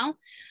interviews as well.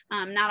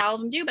 Not all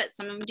of them do, but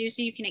some of them do.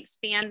 So you can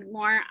expand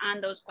more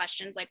on those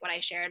questions like what I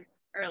shared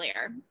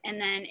earlier. And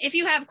then if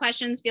you have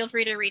questions, feel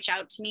free to reach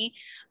out to me.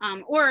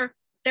 Or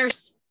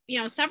there's, you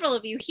know, several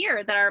of you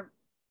here that are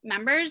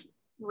members,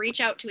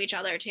 reach out to each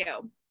other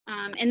too.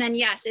 And then,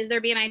 yes, is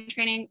there BNI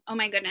training? Oh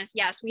my goodness,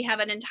 yes, we have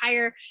an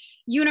entire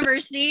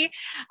university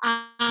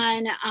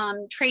on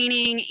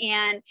training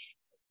and,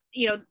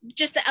 you know,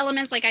 just the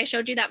elements like I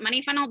showed you that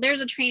money funnel.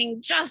 There's a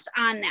training just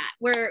on that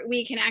where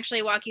we can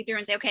actually walk you through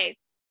and say, okay,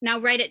 now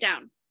write it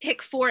down.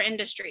 Pick 4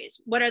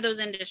 industries. What are those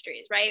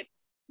industries, right?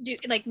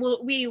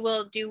 We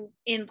will do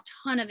a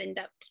ton of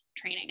in-depth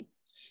training.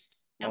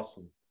 Yep.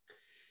 Awesome.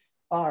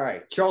 All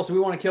right, Charles, we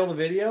want to kill the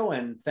video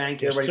and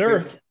thank Yes,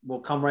 everybody. sir. We'll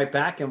come right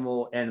back and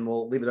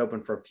we'll leave it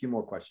open for a few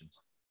more questions.